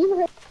 Ibrahim!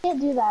 Ibrahim, you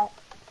can't do that.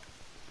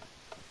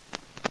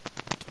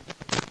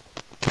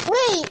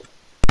 Wait!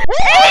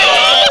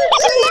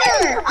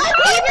 Cheater!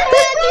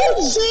 Abraham, you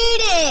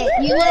cheated!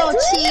 You little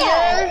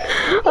cheater!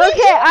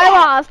 Okay, I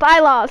lost.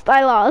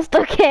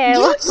 Okay, I You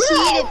lost.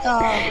 cheated though.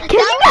 Can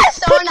you guys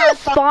put your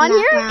spawn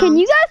here? Round. Can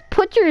you guys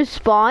put your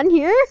spawn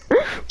here?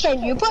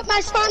 Can you put my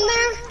spawn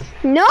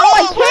there? No, Oh,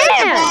 I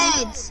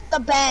can't. the beds. The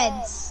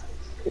beds.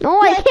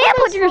 No, I can't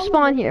put your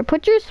spawn here.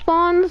 Put your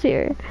spawns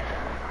here.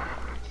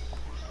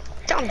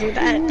 Don't do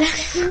that.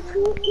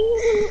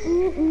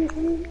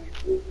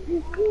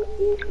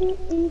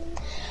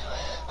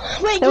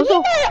 Wait, give me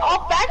that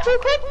off back real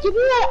quick. Give me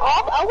that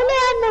off. I want to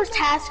add more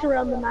tasks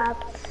around the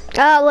map.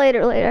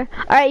 Later.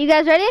 Alright, you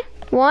guys ready?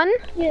 1.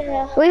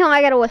 Yeah. Wait, hold on,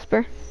 I gotta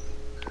whisper.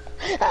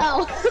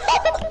 Oh.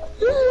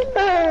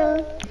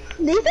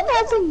 Nathan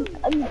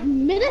hasn't,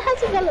 Minute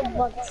hasn't done it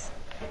once.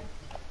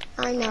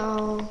 I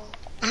know.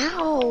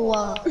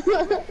 Ow.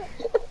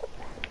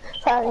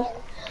 Sorry.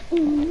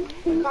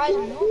 Guys,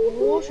 no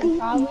rules are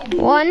probably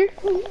 1,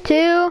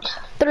 2,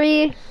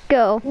 3,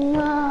 go.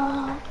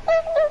 No.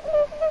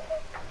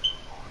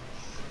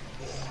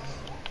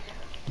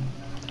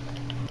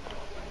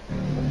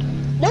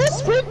 No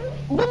sprint,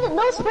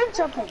 no sprint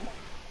jumping.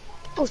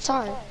 Oh,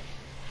 sorry.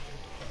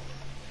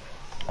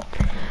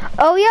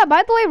 Oh yeah,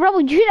 by the way,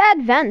 Rebel, you should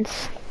add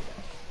vents.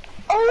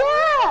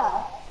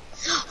 Oh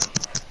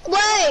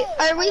Wait,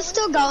 are we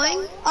still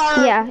going?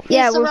 Yeah,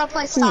 is the we're-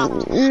 roleplay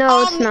stopped?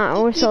 No, it's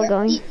not. We're still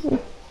going.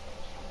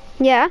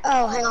 Yeah?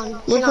 Oh, hang on.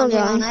 We're Hang still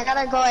on. going. I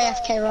gotta go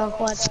AFK real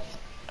quick.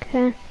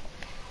 Okay.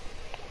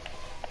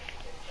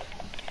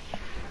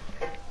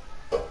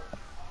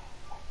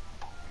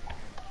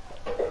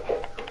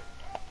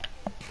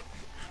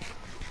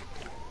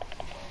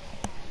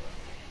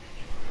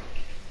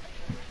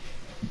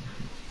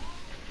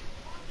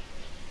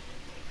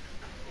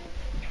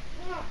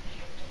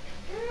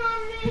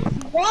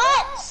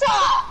 What's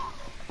up?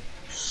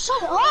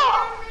 Shut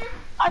up!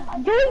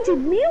 I'm going to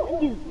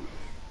mute you.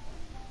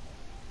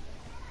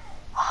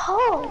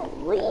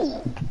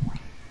 Holy.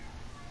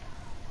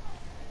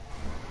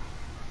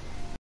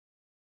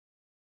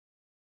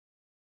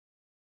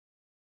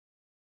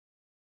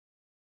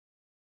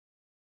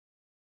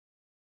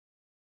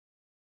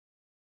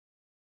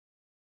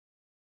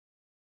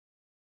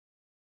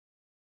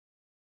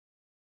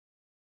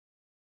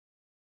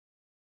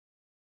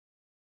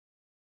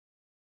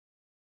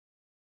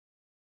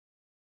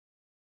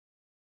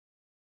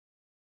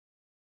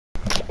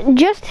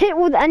 Just hit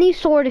with any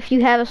sword if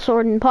you have a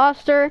sword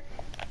imposter.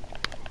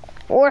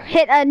 Or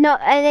hit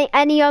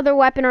any other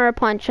weapon or a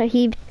punch.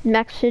 He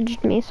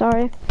messaged me,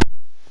 sorry.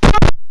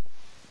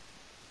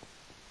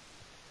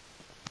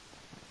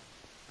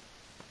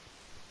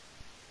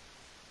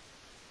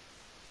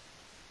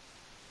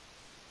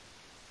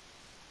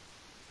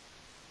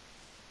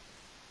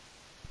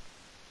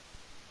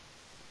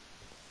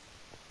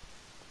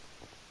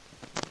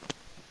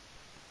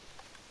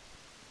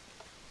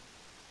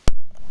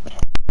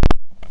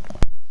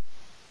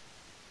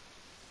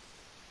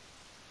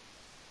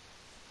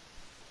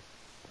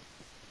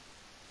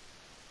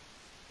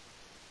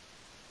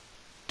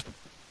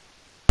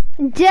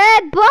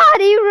 Dead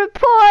body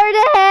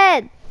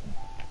reported!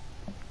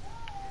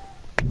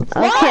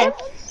 Okay.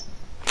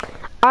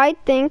 I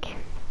think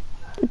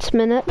It's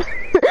minute.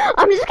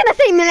 I'm just gonna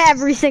say minute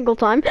every single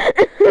time.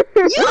 You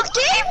gave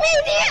me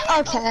the.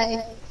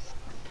 Okay.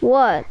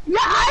 What? Yeah,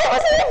 I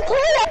wasn't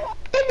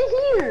in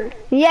here.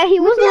 Yeah, he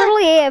was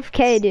literally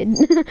AFK, dude.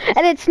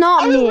 And it's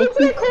not I was me.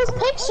 looking at close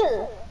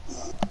picture.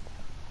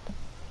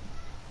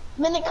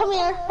 Minute, come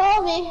here,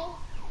 follow me.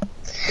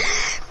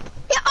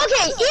 Yeah,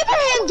 okay,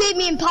 Ibrahim gave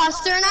me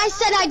imposter, and I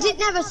said I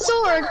didn't have a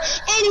sword,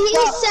 and he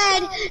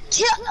said,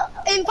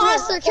 kill,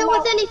 imposter, kill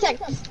with anything.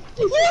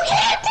 You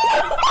can't do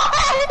that!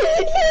 You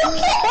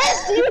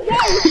can't do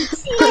that!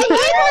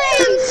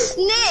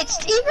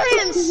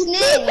 Ibrahim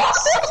snitched.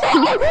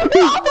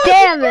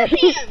 Damn it.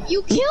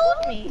 You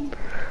killed me.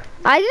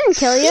 I didn't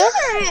kill you.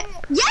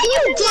 Yeah,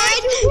 you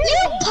did.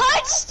 You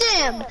punched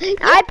him.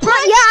 I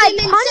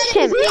punched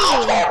him.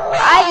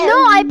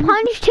 I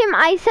punched him.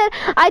 I said,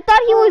 I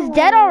thought he was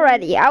dead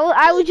already.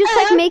 I was just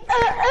like,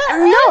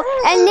 no.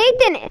 And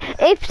Nathan,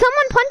 if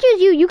someone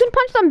punches you, you can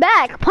punch them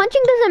back.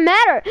 Punching doesn't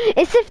matter.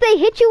 It's if they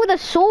hit you with a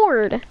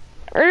sword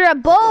or a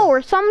bow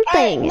or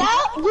something.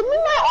 Now, give me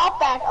my op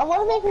back. I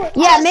want to make it.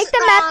 Yeah, make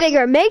the map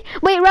bigger.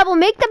 Wait, Rebel,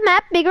 make the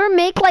map bigger.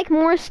 Make like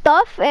more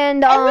stuff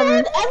and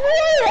Everyone,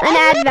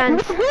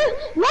 advance.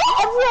 Not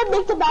everyone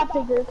make the map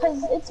bigger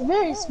because it's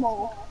very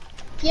small.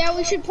 Yeah,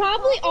 we should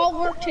probably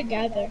all work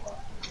together.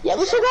 Yeah,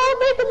 we should all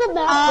make the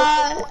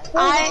map bigger.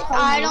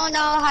 I don't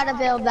know how to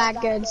build that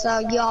good, so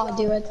you all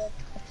do it.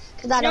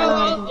 Cause I don't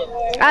know.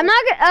 I'm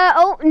not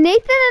gonna.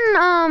 Nathan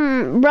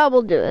and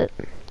Rebel do it.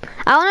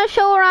 I want to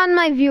show around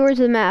my viewers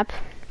the map.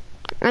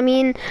 I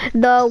mean,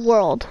 the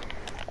world.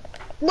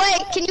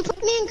 Wait, can you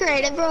put me in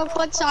creative real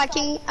quick so I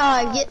can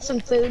get some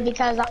food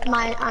because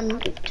my hunger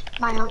is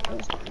going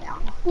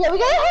down. Yeah, we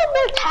gotta have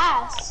more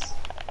tasks.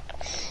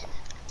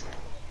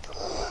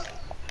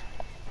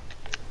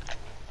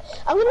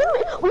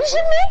 We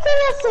should make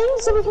that thing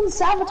so we can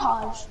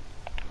sabotage.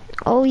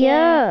 Oh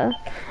yeah,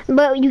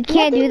 but you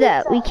can't do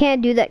that. We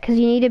can't do that because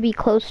you need to be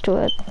close to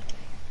it.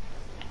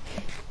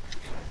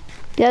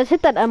 Yeah, let's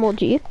hit that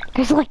emoji.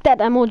 Guys, like that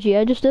emoji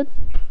I just did.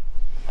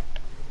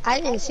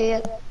 I didn't see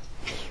it.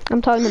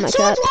 I'm talking to my cat.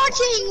 Someone's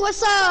watching.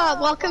 What's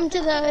up? Welcome to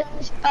the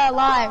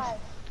live.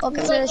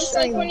 Welcome to the It's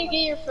stream. like when you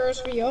get your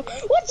first video.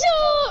 What's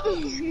up?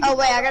 Oh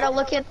wait, I gotta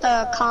look at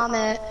the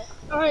comment.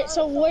 Alright,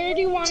 so where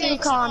do you want to 2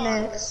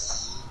 comments.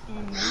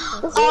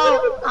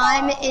 Oh,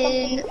 I'm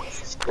in.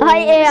 I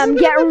am.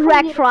 Get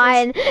wrecked,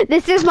 Ryan.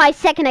 This is my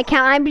second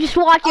account. I'm just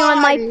watching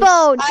on my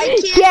phone.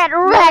 Get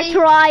wrecked,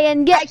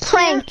 Ryan. Get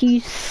pranked, you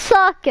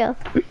sucker.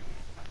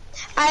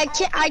 I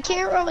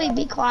can't really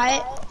be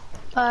quiet,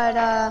 but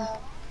I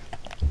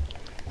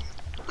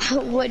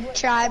would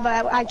try,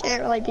 but I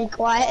can't really be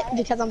quiet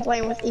because I'm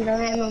playing with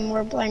Ibrahim and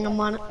we're playing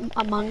Among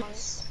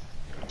Us.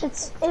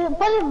 But in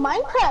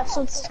Minecraft,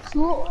 so it's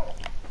cool.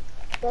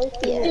 Dude,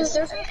 there's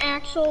an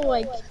actual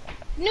like.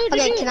 No,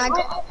 okay, dude,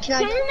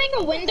 can we make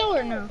a window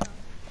or no?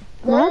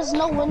 There's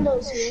no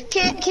windows here.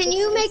 Can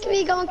you make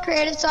me go in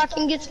creative so I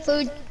can get some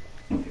food?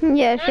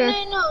 Yeah, sure.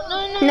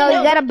 No,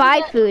 you gotta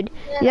buy food.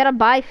 You gotta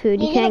buy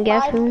food. You can't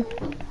get food.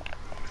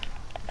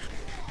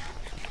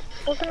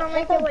 We're gonna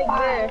make it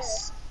like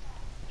this.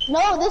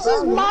 No, this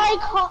is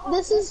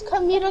this is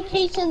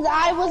communications.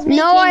 I was making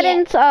No, I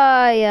didn't.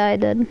 Yeah, I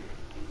did.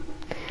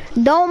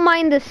 Don't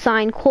mind this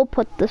sign. Cole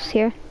put this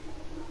here.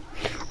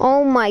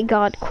 Oh my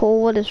God,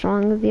 Cole, what is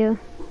wrong with you?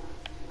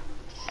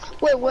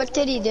 Wait, what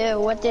did he do?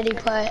 What did he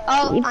put?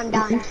 Oh, I'm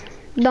done.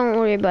 Don't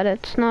worry about it.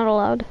 It's not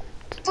allowed.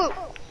 Ooh.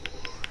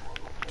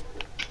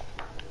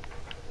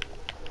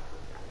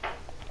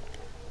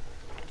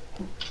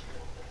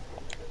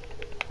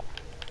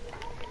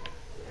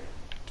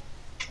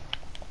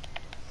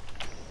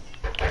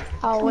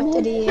 Oh, what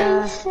did he,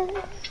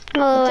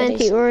 Oh,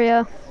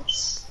 anti-Oreo.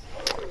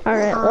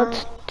 Alright,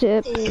 let's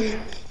dip.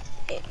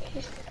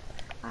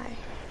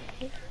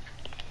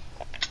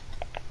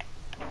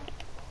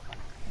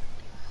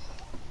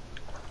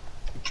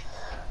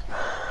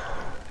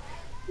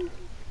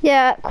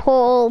 Yeah,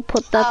 Cole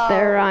put that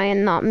there,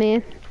 Ryan, not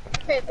me.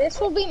 Okay, this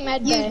will be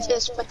med bay. You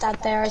just put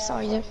that there, I saw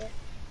you.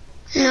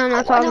 No, I'm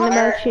not talking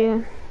about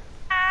you.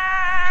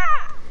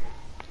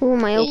 Ooh,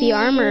 my OP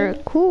armor,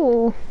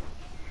 cool.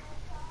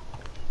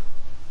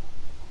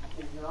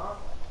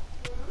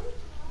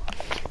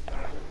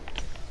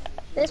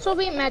 This will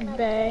be med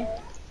bay.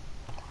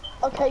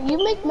 Okay, you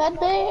make med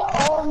bay.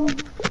 I'll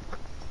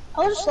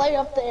just light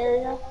up the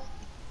area.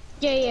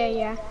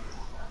 Yeah.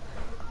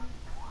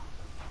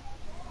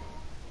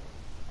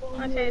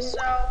 Okay, so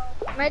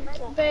med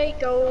bay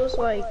goes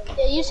like.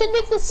 Yeah, you should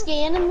make the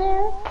scan in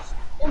there.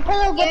 And put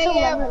a bunch of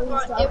lemons and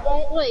but stuff. it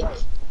won't like.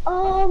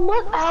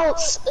 What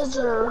else is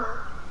there?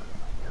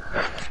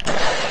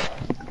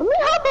 Let me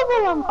hop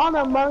over on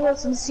Among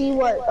Us and see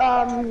what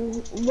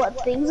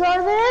things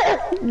are there.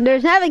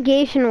 There's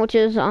navigation, which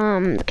is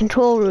the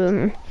control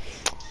room,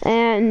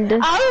 and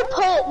I would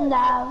put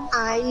nav.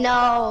 I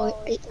know.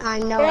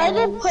 Well, I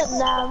didn't put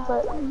nav,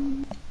 but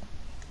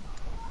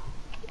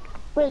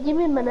wait, give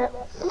me a minute.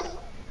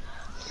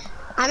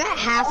 I'm at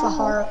half a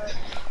heart.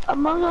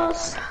 Among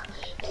Us.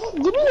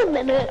 Give me a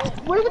minute.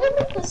 We're gonna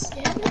make the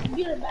scan.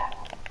 Get it back.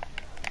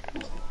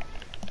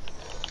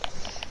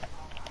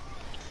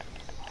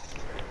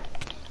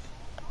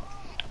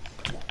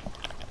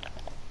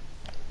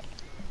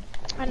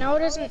 I know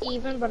it isn't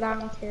even, but I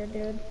don't care,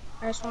 dude.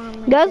 I just want to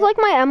make You guys it. like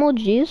my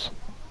emojis?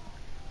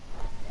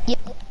 Yeah.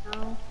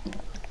 No.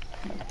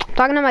 I'm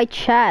talking to my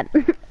chat.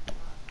 I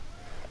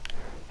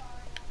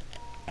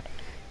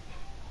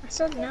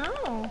said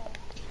no.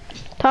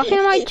 Talking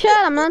to my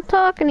chat, I'm not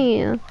talking to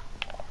you.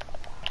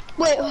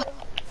 Wait,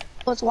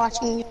 what's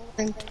watching you?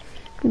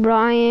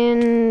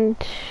 Brian,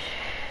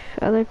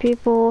 other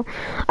people.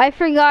 I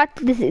forgot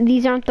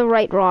these aren't the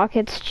right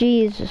rockets.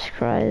 Jesus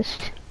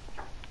Christ.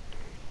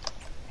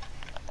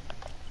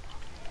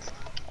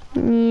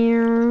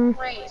 Yeah.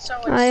 Wait, so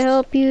it's... I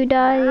hope you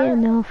die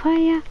in the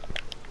fire.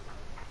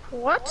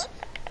 What?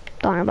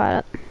 Don't worry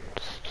about it.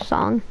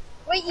 Song.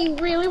 Wait, you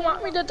really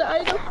want me to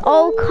die?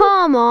 Oh,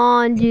 come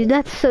on, dude.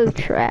 That's so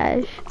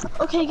trash.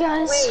 Okay,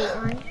 guys. Wait,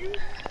 are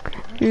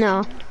you?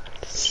 No.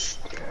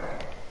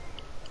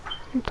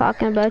 I'm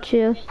talking about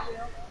you.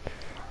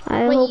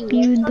 I hope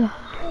you die.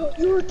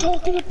 You were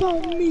talking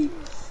about me.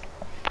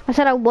 I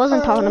said I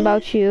wasn't talking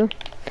about you.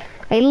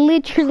 I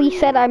literally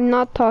said I'm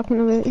not talking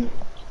about you.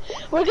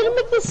 We're gonna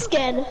make this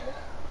skin.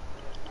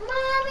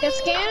 The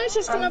scan is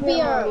just gonna be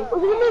a... We're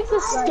gonna make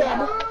this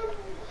skin.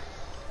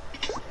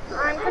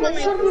 I'm gonna This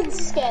is make... gonna be the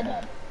skin.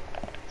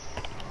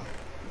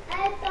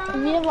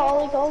 We have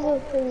all the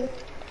things.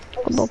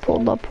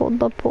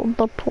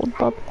 Hold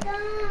up.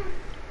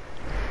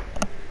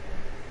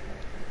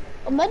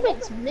 Oh, my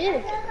makes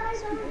big.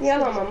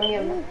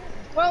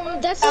 Well,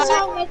 that's just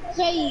how my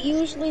play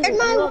usually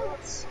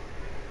looks.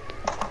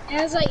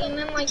 As like, and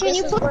then like, Can this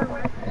you is put- where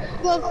my...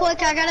 Real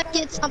quick, I gotta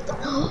get something.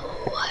 Oh,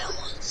 I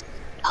almost.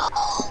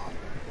 Oh.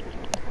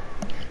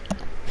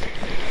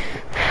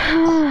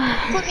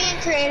 Put me in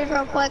creative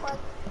real quick.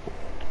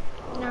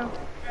 No,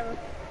 never.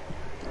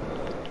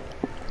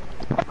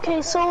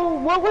 Okay, so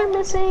what we're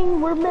missing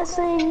weapons.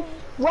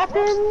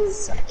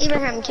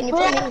 Ibrahim, can you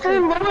put me in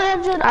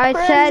creative? I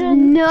said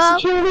no.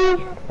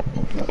 Security,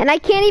 And I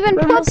can't even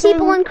We're put missing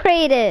people in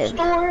creative.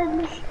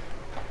 storage.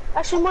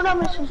 Actually, we're not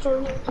missing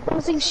storage. We're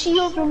missing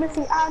shields, we're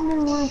missing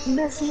admin, we're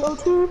missing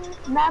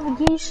O2,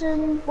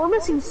 navigation. We're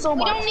missing so We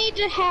much. don't need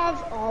to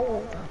have all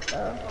of them,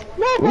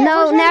 though.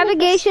 No,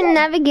 navigation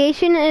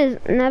is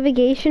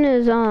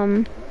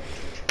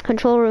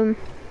control room.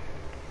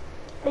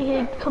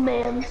 Okay,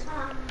 commands.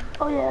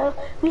 Oh yeah,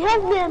 we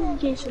have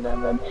navigation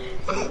and then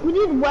we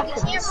need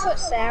weapons. Can't put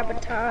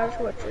sabotage,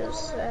 which is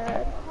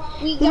sad.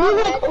 We We got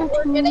need med.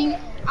 like We're getting. O2.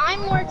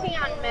 I'm working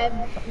on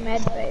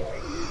med bay.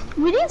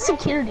 We need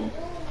security.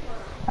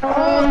 But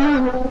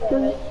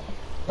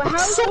how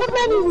So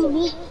many we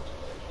need.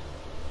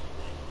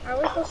 are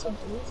we supposed to do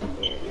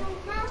security?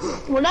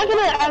 We're not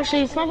gonna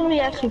actually, it's not gonna be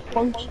actually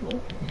functional.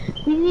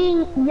 We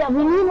need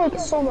like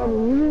so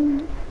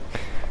many.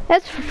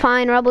 That's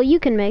fine, Rebel. You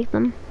can make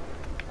them.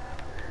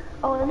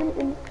 Oh,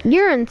 and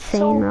You're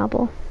insane, So-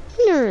 Rebel.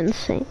 You're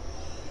insane.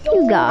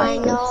 You got I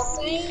this.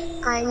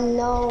 know. I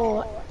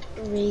know,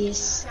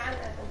 Reese.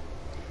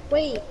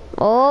 Wait,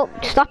 Oh,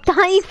 stop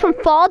dying from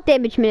fall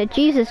damage, man.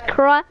 Jesus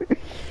Christ.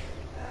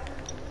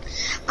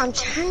 I'm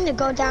trying to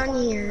go down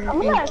here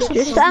I'm and gonna get actually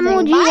Just something.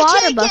 MLG But I water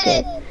can't bucket.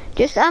 get it.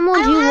 Just I don't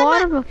MLG have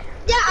water my- bucket.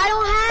 Yeah, I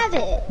don't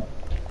have it.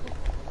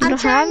 I'm don't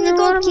trying have to your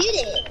go water get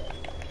it.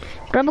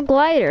 Grab a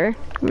glider.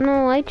 I'm no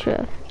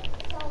elytra.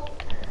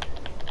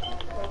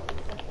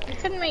 you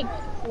can make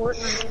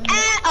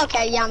Fortnite.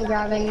 Okay, yeah, I'm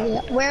grabbing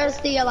it. Where's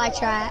the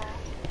elytra at?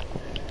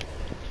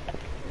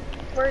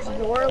 Where's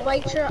your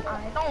elytra?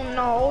 I don't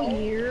know.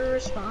 You're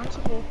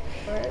responsible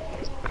for it.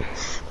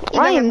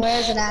 Ibrahim, where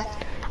is it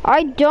at?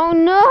 I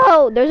don't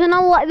know. There's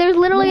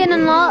literally an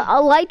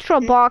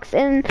elytra box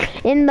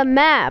in the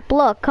map.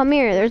 Look, come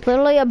here. There's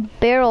literally a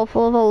barrel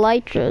full of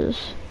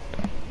elytras.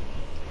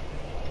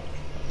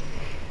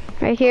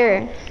 Right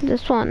here.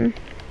 This one.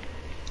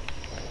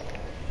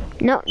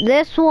 No,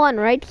 this one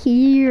right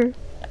here.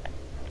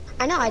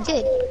 I know, I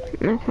did.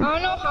 Okay. I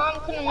don't know how I'm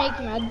gonna make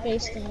med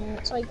based in it.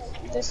 It's like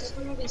this is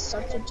gonna be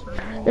such a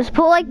tiny. Just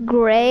put like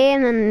gray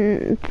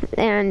and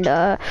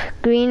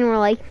green. We're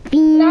like.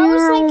 I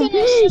was thinking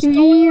it's just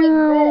going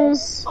like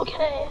this.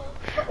 okay.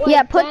 Like,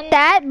 Yeah, put then-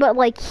 that, but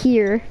like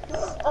here.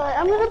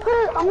 I'm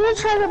gonna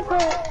try to put.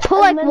 Put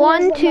as like many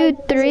 1, as 2, I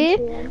 3.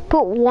 can.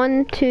 Put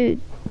 1, 2,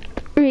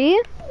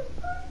 3.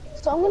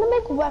 So I'm gonna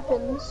make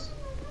weapons.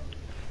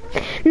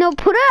 No,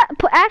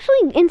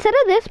 actually, instead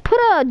of this, put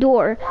a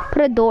door.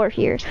 Put a door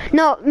here.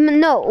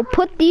 No,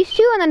 put these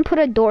two and then put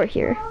a door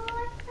here.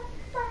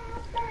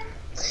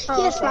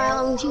 Yes, my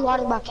LMG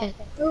water bucket.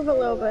 Move a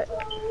little bit.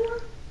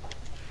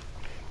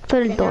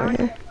 Put a door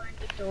here.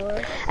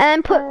 Door.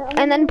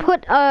 And then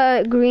put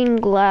green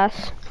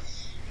glass.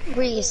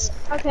 Reese.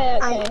 Okay.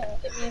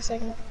 Give me a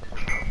second.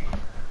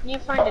 Need to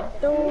find a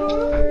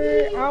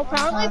door. I'll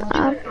probably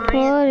I do put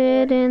iron.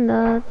 it in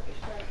the...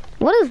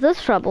 What is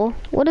this trouble?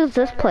 What is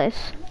this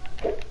place?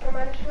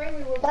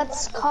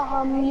 That's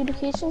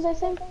communications, I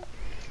think.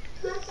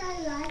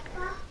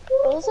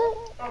 What is it?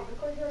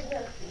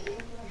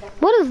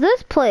 What is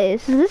this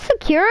place? Is this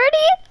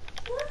security?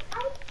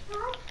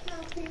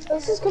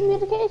 This is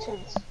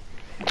communications.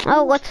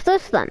 Oh, what's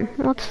this then?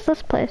 What's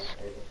this place?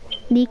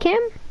 Decam?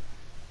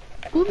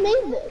 Who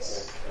made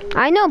this?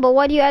 I know, but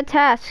why do you add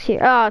tasks here?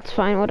 Oh, it's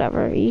fine,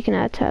 whatever. You can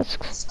add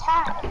tasks. It's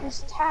task.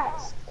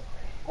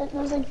 It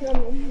was like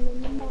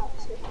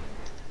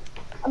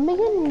I'm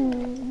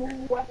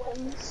making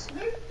weapons.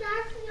 This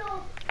does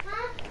no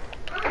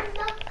on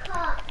the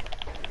cup.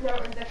 No,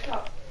 in the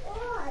shop.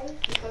 Why?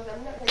 Because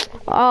I'm not gonna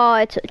give Oh,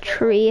 it's a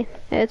tree.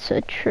 It's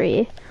a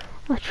tree.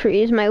 A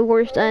tree is my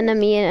worst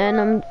enemy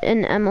in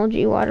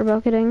MLG water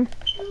bucketing.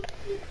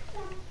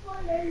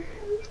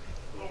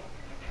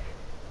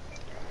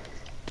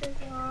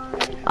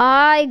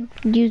 I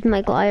used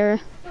my glider.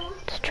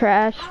 It's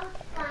trash.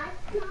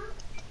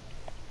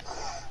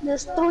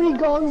 There's 3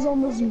 guns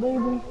on this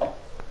baby.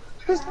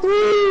 There's 3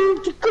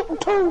 to go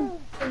turn.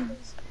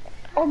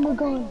 Oh my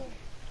god.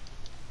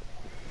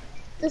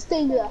 This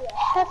thing is a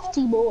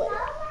hefty boy.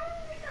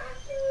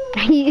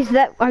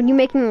 Are you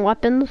making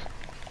weapons?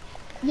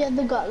 Yeah,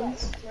 the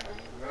guns.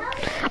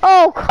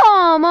 Oh,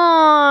 come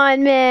on,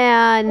 We're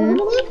man.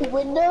 gonna make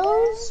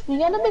windows. We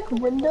gotta make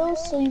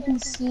windows so you can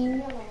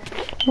see.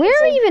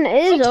 Where even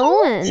is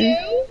Owen?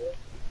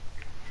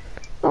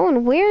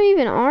 Owen, where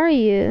even are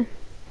you?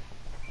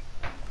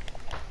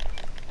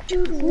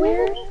 Dude,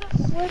 where?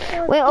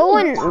 Wait,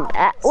 Owen,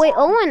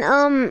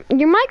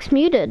 your mic's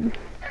muted.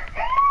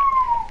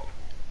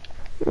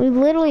 We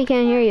literally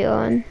can't hear you,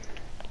 Owen.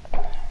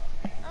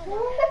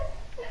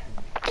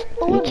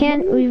 You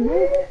can't,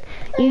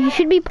 you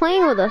should be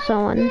playing with us,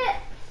 Owen.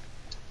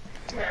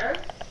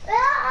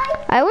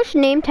 I wish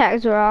name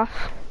tags were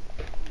off.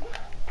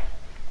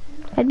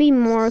 That'd be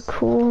more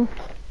cool.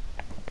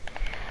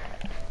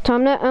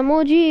 Time to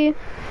MLG.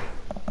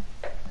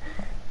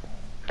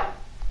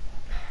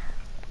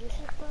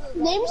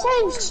 Name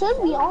tags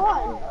should be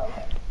on.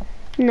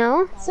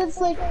 No?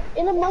 Since like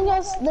in Among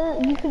Us, there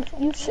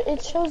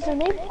it shows their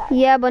name tag.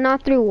 Yeah, but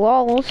not through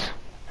walls.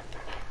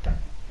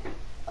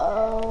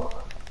 Oh.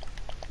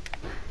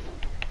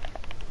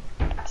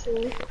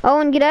 True.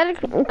 Owen, get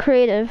out of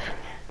creative.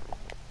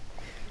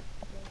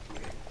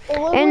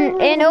 Oh,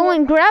 And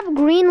Owen, grab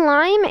green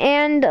lime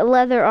and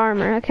leather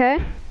armor, okay?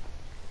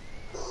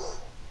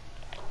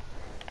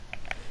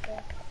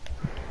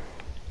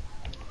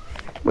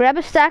 Grab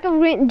a stack of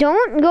green.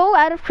 Don't go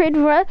out of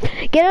creative red.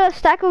 Get a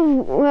stack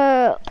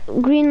of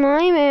green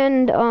lime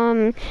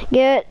and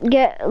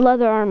get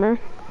leather armor,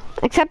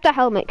 except a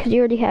helmet, because you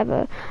already have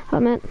a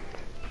helmet.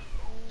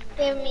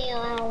 Give me a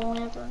little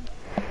whatever.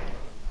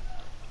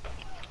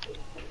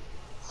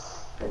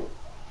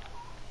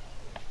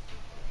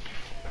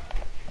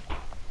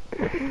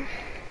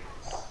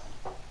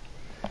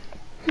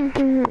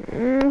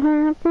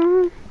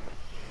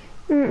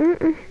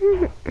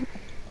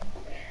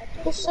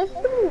 It's so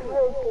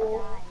real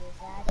cool.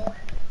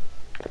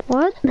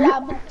 What? Die.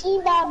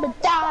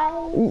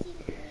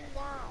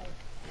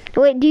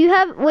 Wait, do you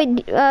have,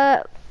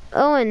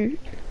 Owen,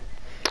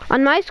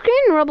 on my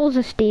screen, Rebel's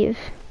a Steve.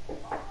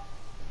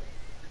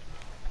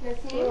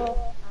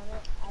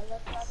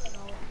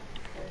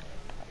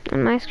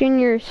 On my screen,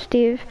 you're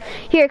Steve.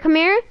 Here, come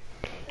here.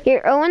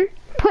 Here, Owen,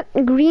 put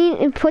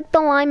the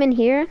lime in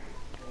here.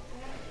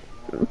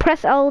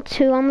 Press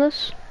L2 on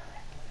this.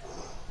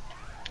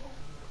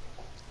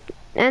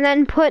 And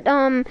then put,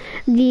 the,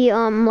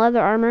 leather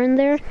armor in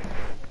there.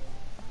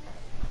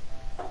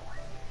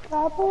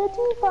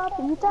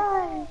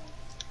 Die.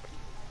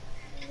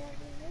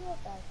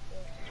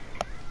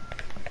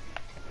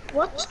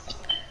 What?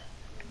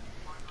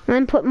 And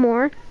then put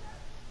more.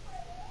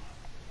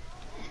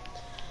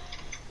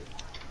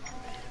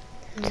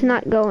 It's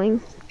not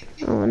going,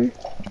 Owen.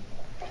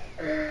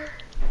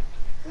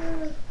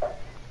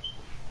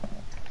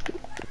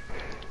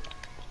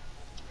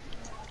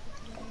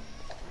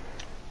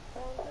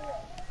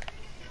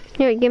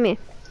 Here, give me.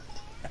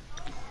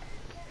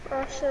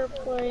 Pressure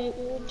plate,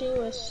 we'll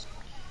do a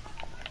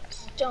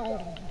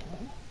stone.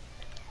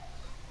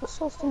 It's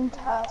so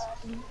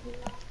fantastic.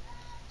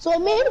 So I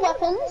made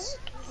weapons.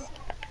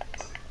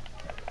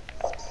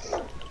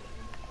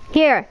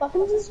 Here,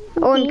 Weapons is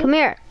Owen, come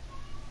here.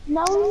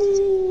 Now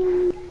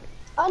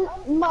a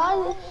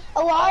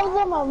lot of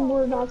them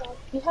were not.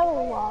 You have a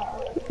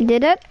lot. You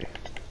did it?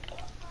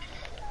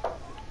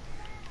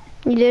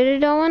 You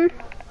did it, Owen?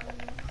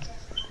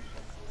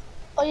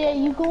 Oh yeah,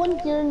 you go in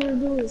here and you're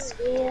doing a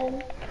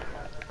scan.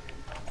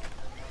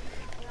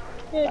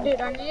 Dude,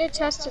 I need to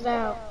test it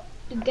out.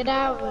 Get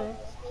out of it.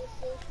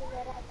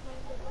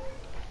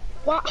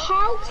 What?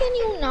 How can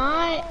you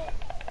not?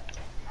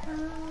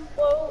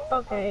 Well,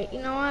 okay, you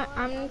know what?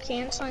 I'm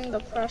canceling the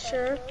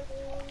pressure.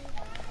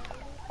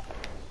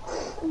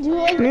 Do you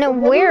like, No,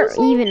 what where did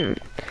you say? even?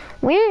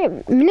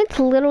 Where? Minutes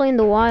literally in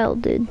the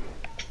wild, dude.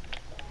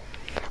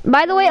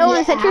 By the way,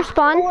 Owen, set your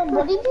spawn. Oh,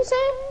 what did you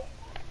say?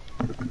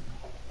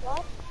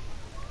 What?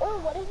 Oh,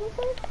 what did you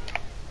say?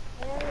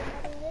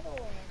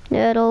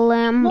 Little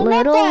lamb, No, not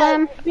little that.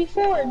 lamb.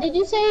 Before, did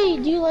you say,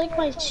 do you like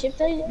my ship?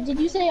 Did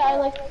you say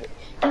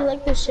do you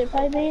like the ship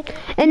I made?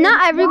 And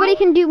not everybody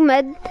can do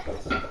med.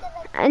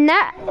 And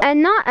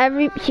not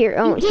every here.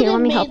 Oh, here,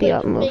 let me help you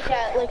out. Move.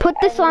 Put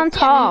this on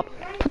top.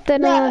 Put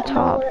that on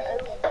top.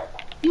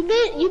 You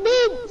made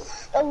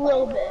a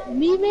little bit.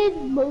 Me made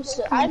most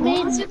of it. I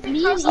made me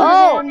and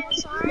Oh. and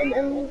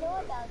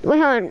Wait,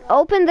 hold on.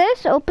 Open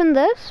this. Open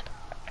this.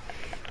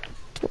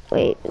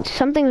 Wait,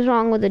 something's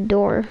wrong with the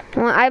door.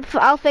 Well,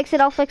 I'll fix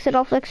it. I'll fix it.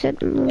 I'll fix it.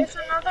 There's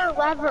another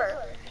lever.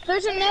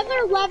 There's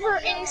another lever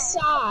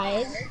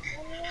inside.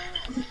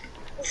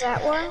 Is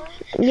that one?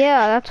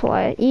 Yeah, that's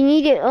why. You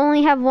need to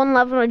only have one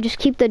lever. Just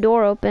keep the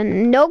door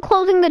open. No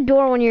closing the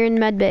door when you're in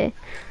medbay.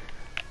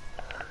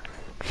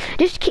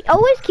 Just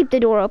always keep the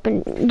door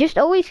open. Just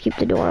always keep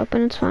the door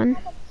open. It's fine.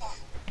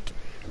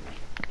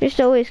 Just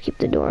always keep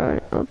the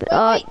door open.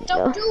 Wait,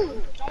 don't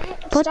do.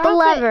 Put Stop the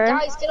lever. It.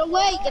 Guys, get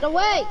away! Get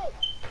away!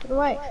 Get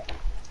away!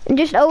 And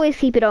just always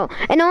keep it open.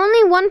 And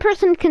only one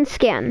person can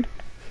scan.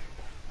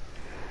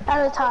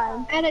 at a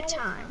time. At a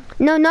time.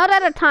 No, not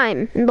at a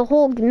time. In the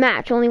whole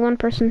match, only one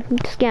person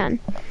can scan.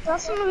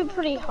 That's gonna be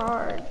pretty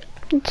hard.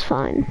 It's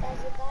fine.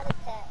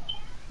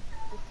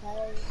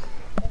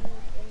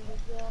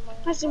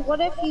 I said, what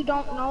if you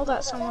don't know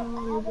that someone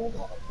will be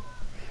there?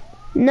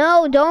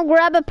 No, don't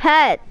grab a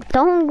pet.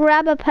 Don't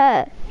grab a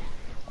pet.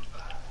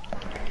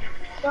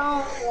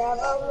 Don't grab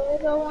a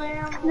little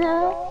lamb.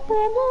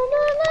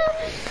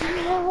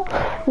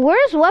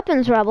 Where's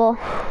weapons, Rebel?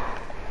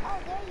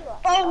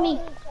 Follow me.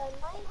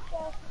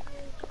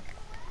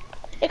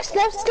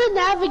 Except the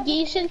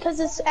navigation, because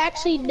it's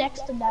actually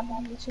next to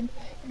navigation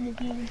in the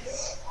game.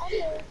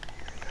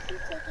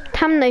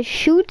 Time to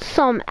shoot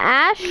some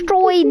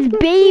asteroids,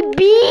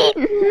 baby!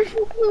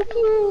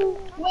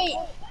 Wait,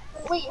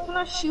 you're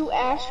gonna shoot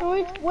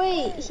asteroids?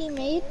 Wait, he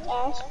made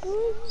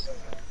asteroids?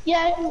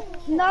 Yeah,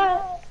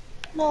 no,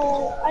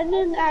 I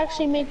didn't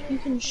actually make you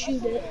can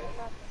shoot it.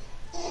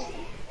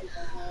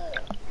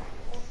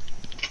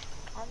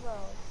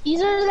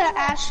 These are the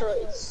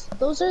asteroids.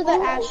 Those are the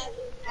asteroids.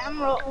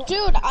 Emerald.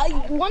 Dude,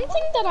 one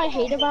thing that I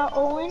hate about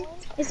Owen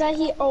is that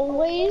he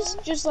always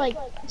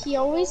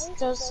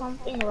does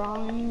something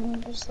wrong and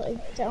I'm just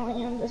like telling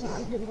him to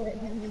not do it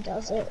and he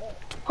does it.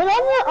 Put on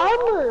your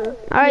armor.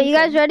 Alright, you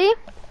guys ready?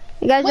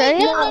 You guys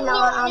ready? No,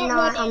 I'm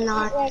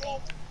not.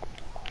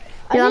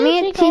 Yeah, let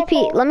me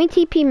TP. Let me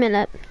TP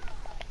minute.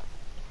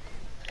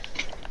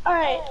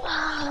 Alright.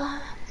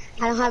 I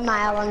don't have my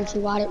LMG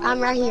water.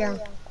 I'm right here.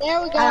 There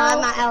we go. I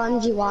don't have my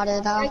LMG water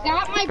though. I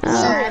got my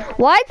blue.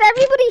 Why is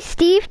everybody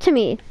Steve to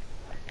me?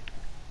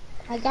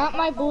 I got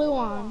my blue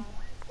on.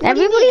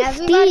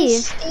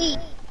 Everybody's Steve.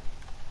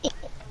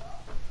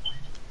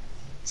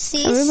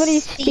 See,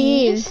 Everybody's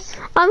Steve. Steve.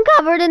 I'm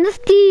covered in the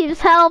Steves.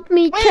 Help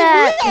me,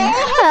 chat.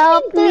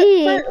 Help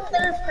me. Third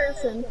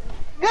person.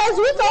 Guys,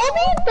 we all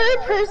be third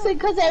person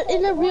because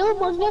in the real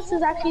Among Us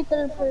is actually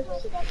third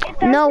person.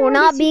 No, we're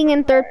not being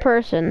in third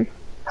person.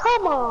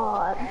 Come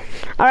on.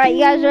 Alright,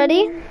 you guys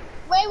ready?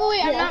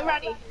 Wait, I'm not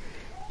ready.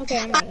 Okay,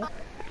 I'm ready.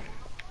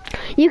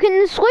 You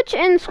can switch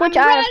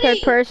out of third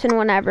person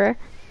whenever,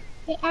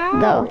 Ow.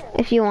 though,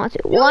 if you want to.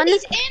 Dude, One,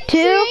 he's in 2,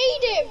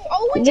 creative.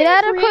 Owen's get in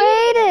out of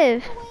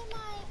creative.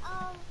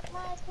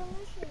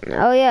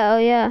 Oh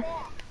yeah.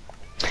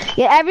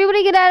 Yeah,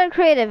 everybody get out of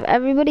creative.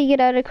 Everybody get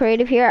out of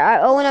creative here.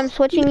 Owen, I'm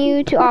switching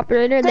you to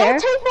operator there.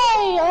 Don't take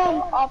my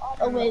off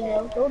away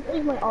though. Don't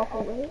take my off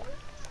away.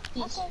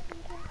 Please.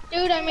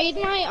 Dude, I made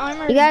my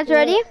armor. You guys blue.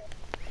 ready?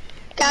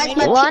 Guys,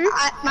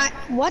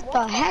 what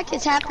the heck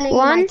is happening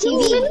One. to my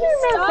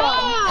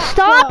TV?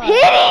 Stop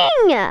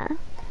hitting!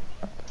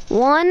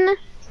 One. Wait,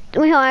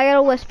 hold on, I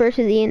gotta whisper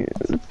to the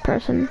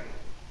person.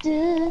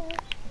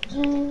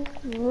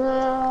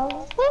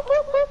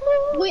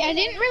 Wait, I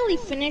didn't really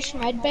finish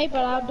medbay,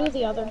 but I'll do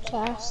the other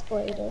task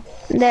later.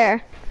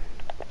 There.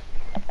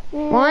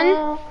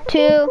 1,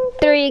 2,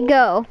 3,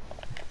 go.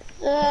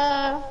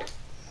 Yeah.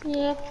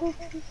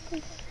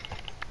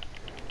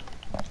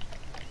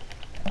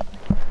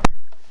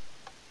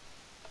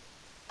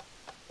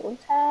 One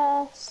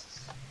task.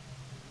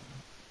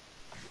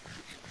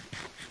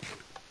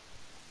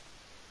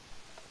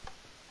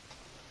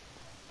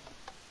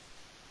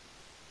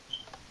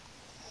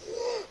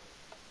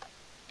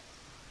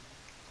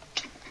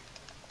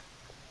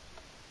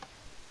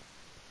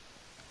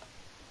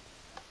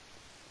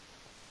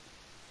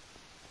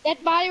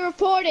 Dead body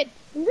reported.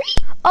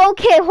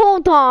 Okay,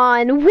 hold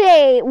on.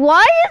 Wait,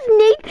 why is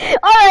Nathan?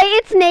 Alright,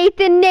 it's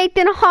Nathan.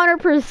 Nathan,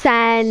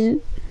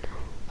 100%.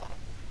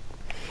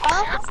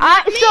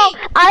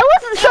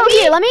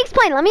 Here, let me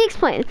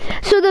explain.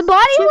 So the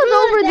body was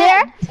over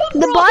there.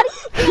 The body.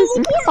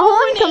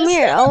 Owen, come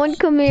here.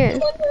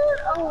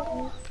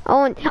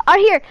 Owen,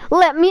 here.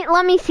 Let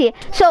me see.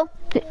 So,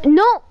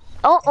 no.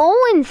 Oh,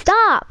 Owen,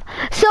 stop.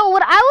 So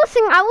what I was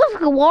saying, I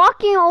was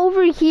walking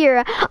over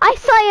here. I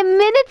saw a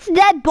minute's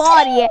dead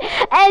body,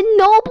 and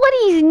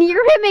nobody's near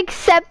him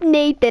except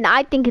Nathan.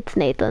 I think it's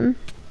Nathan.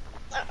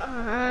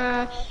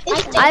 I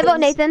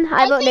vote Nathan.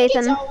 I vote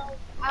Nathan.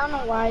 I don't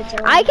know why it's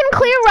I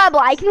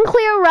can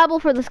clear Rebel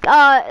for this.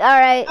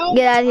 Alright,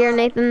 get out of here,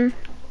 Nathan.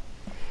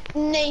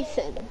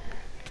 Nathan.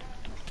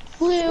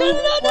 blue, No.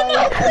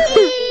 white,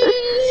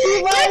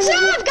 Good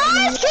job,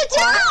 guys. Good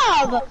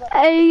job.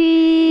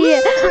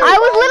 I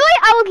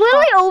was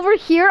literally over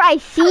here. I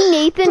see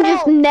Nathan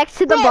just next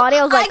to the body.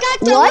 I was like, I got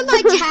done what?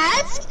 with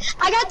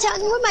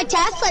my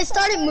task. I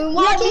started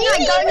moonwalking.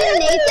 I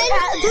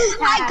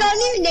go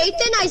near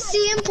Nathan. I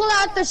see him pull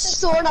out the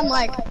sword. I'm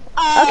like,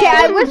 Okay,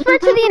 I whispered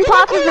to the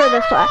imposter for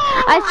this one.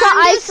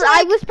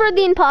 I whispered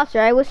the imposter.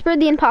 I whispered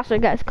the imposter,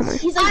 guys. Come on.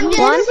 He's like, I'm just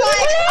One. like,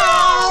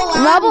 oh,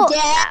 I'm Rebel.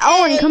 dead.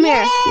 Owen, come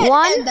here. Yeah.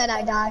 One. And then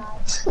I died.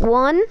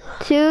 1,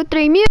 2,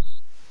 3, mute.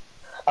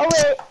 oh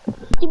wait,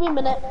 give me a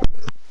minute.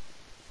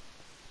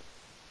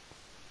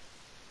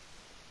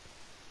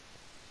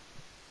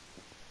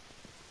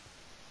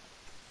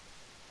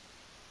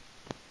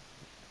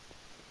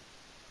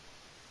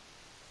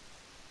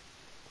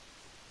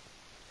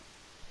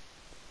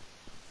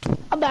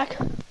 I'm back.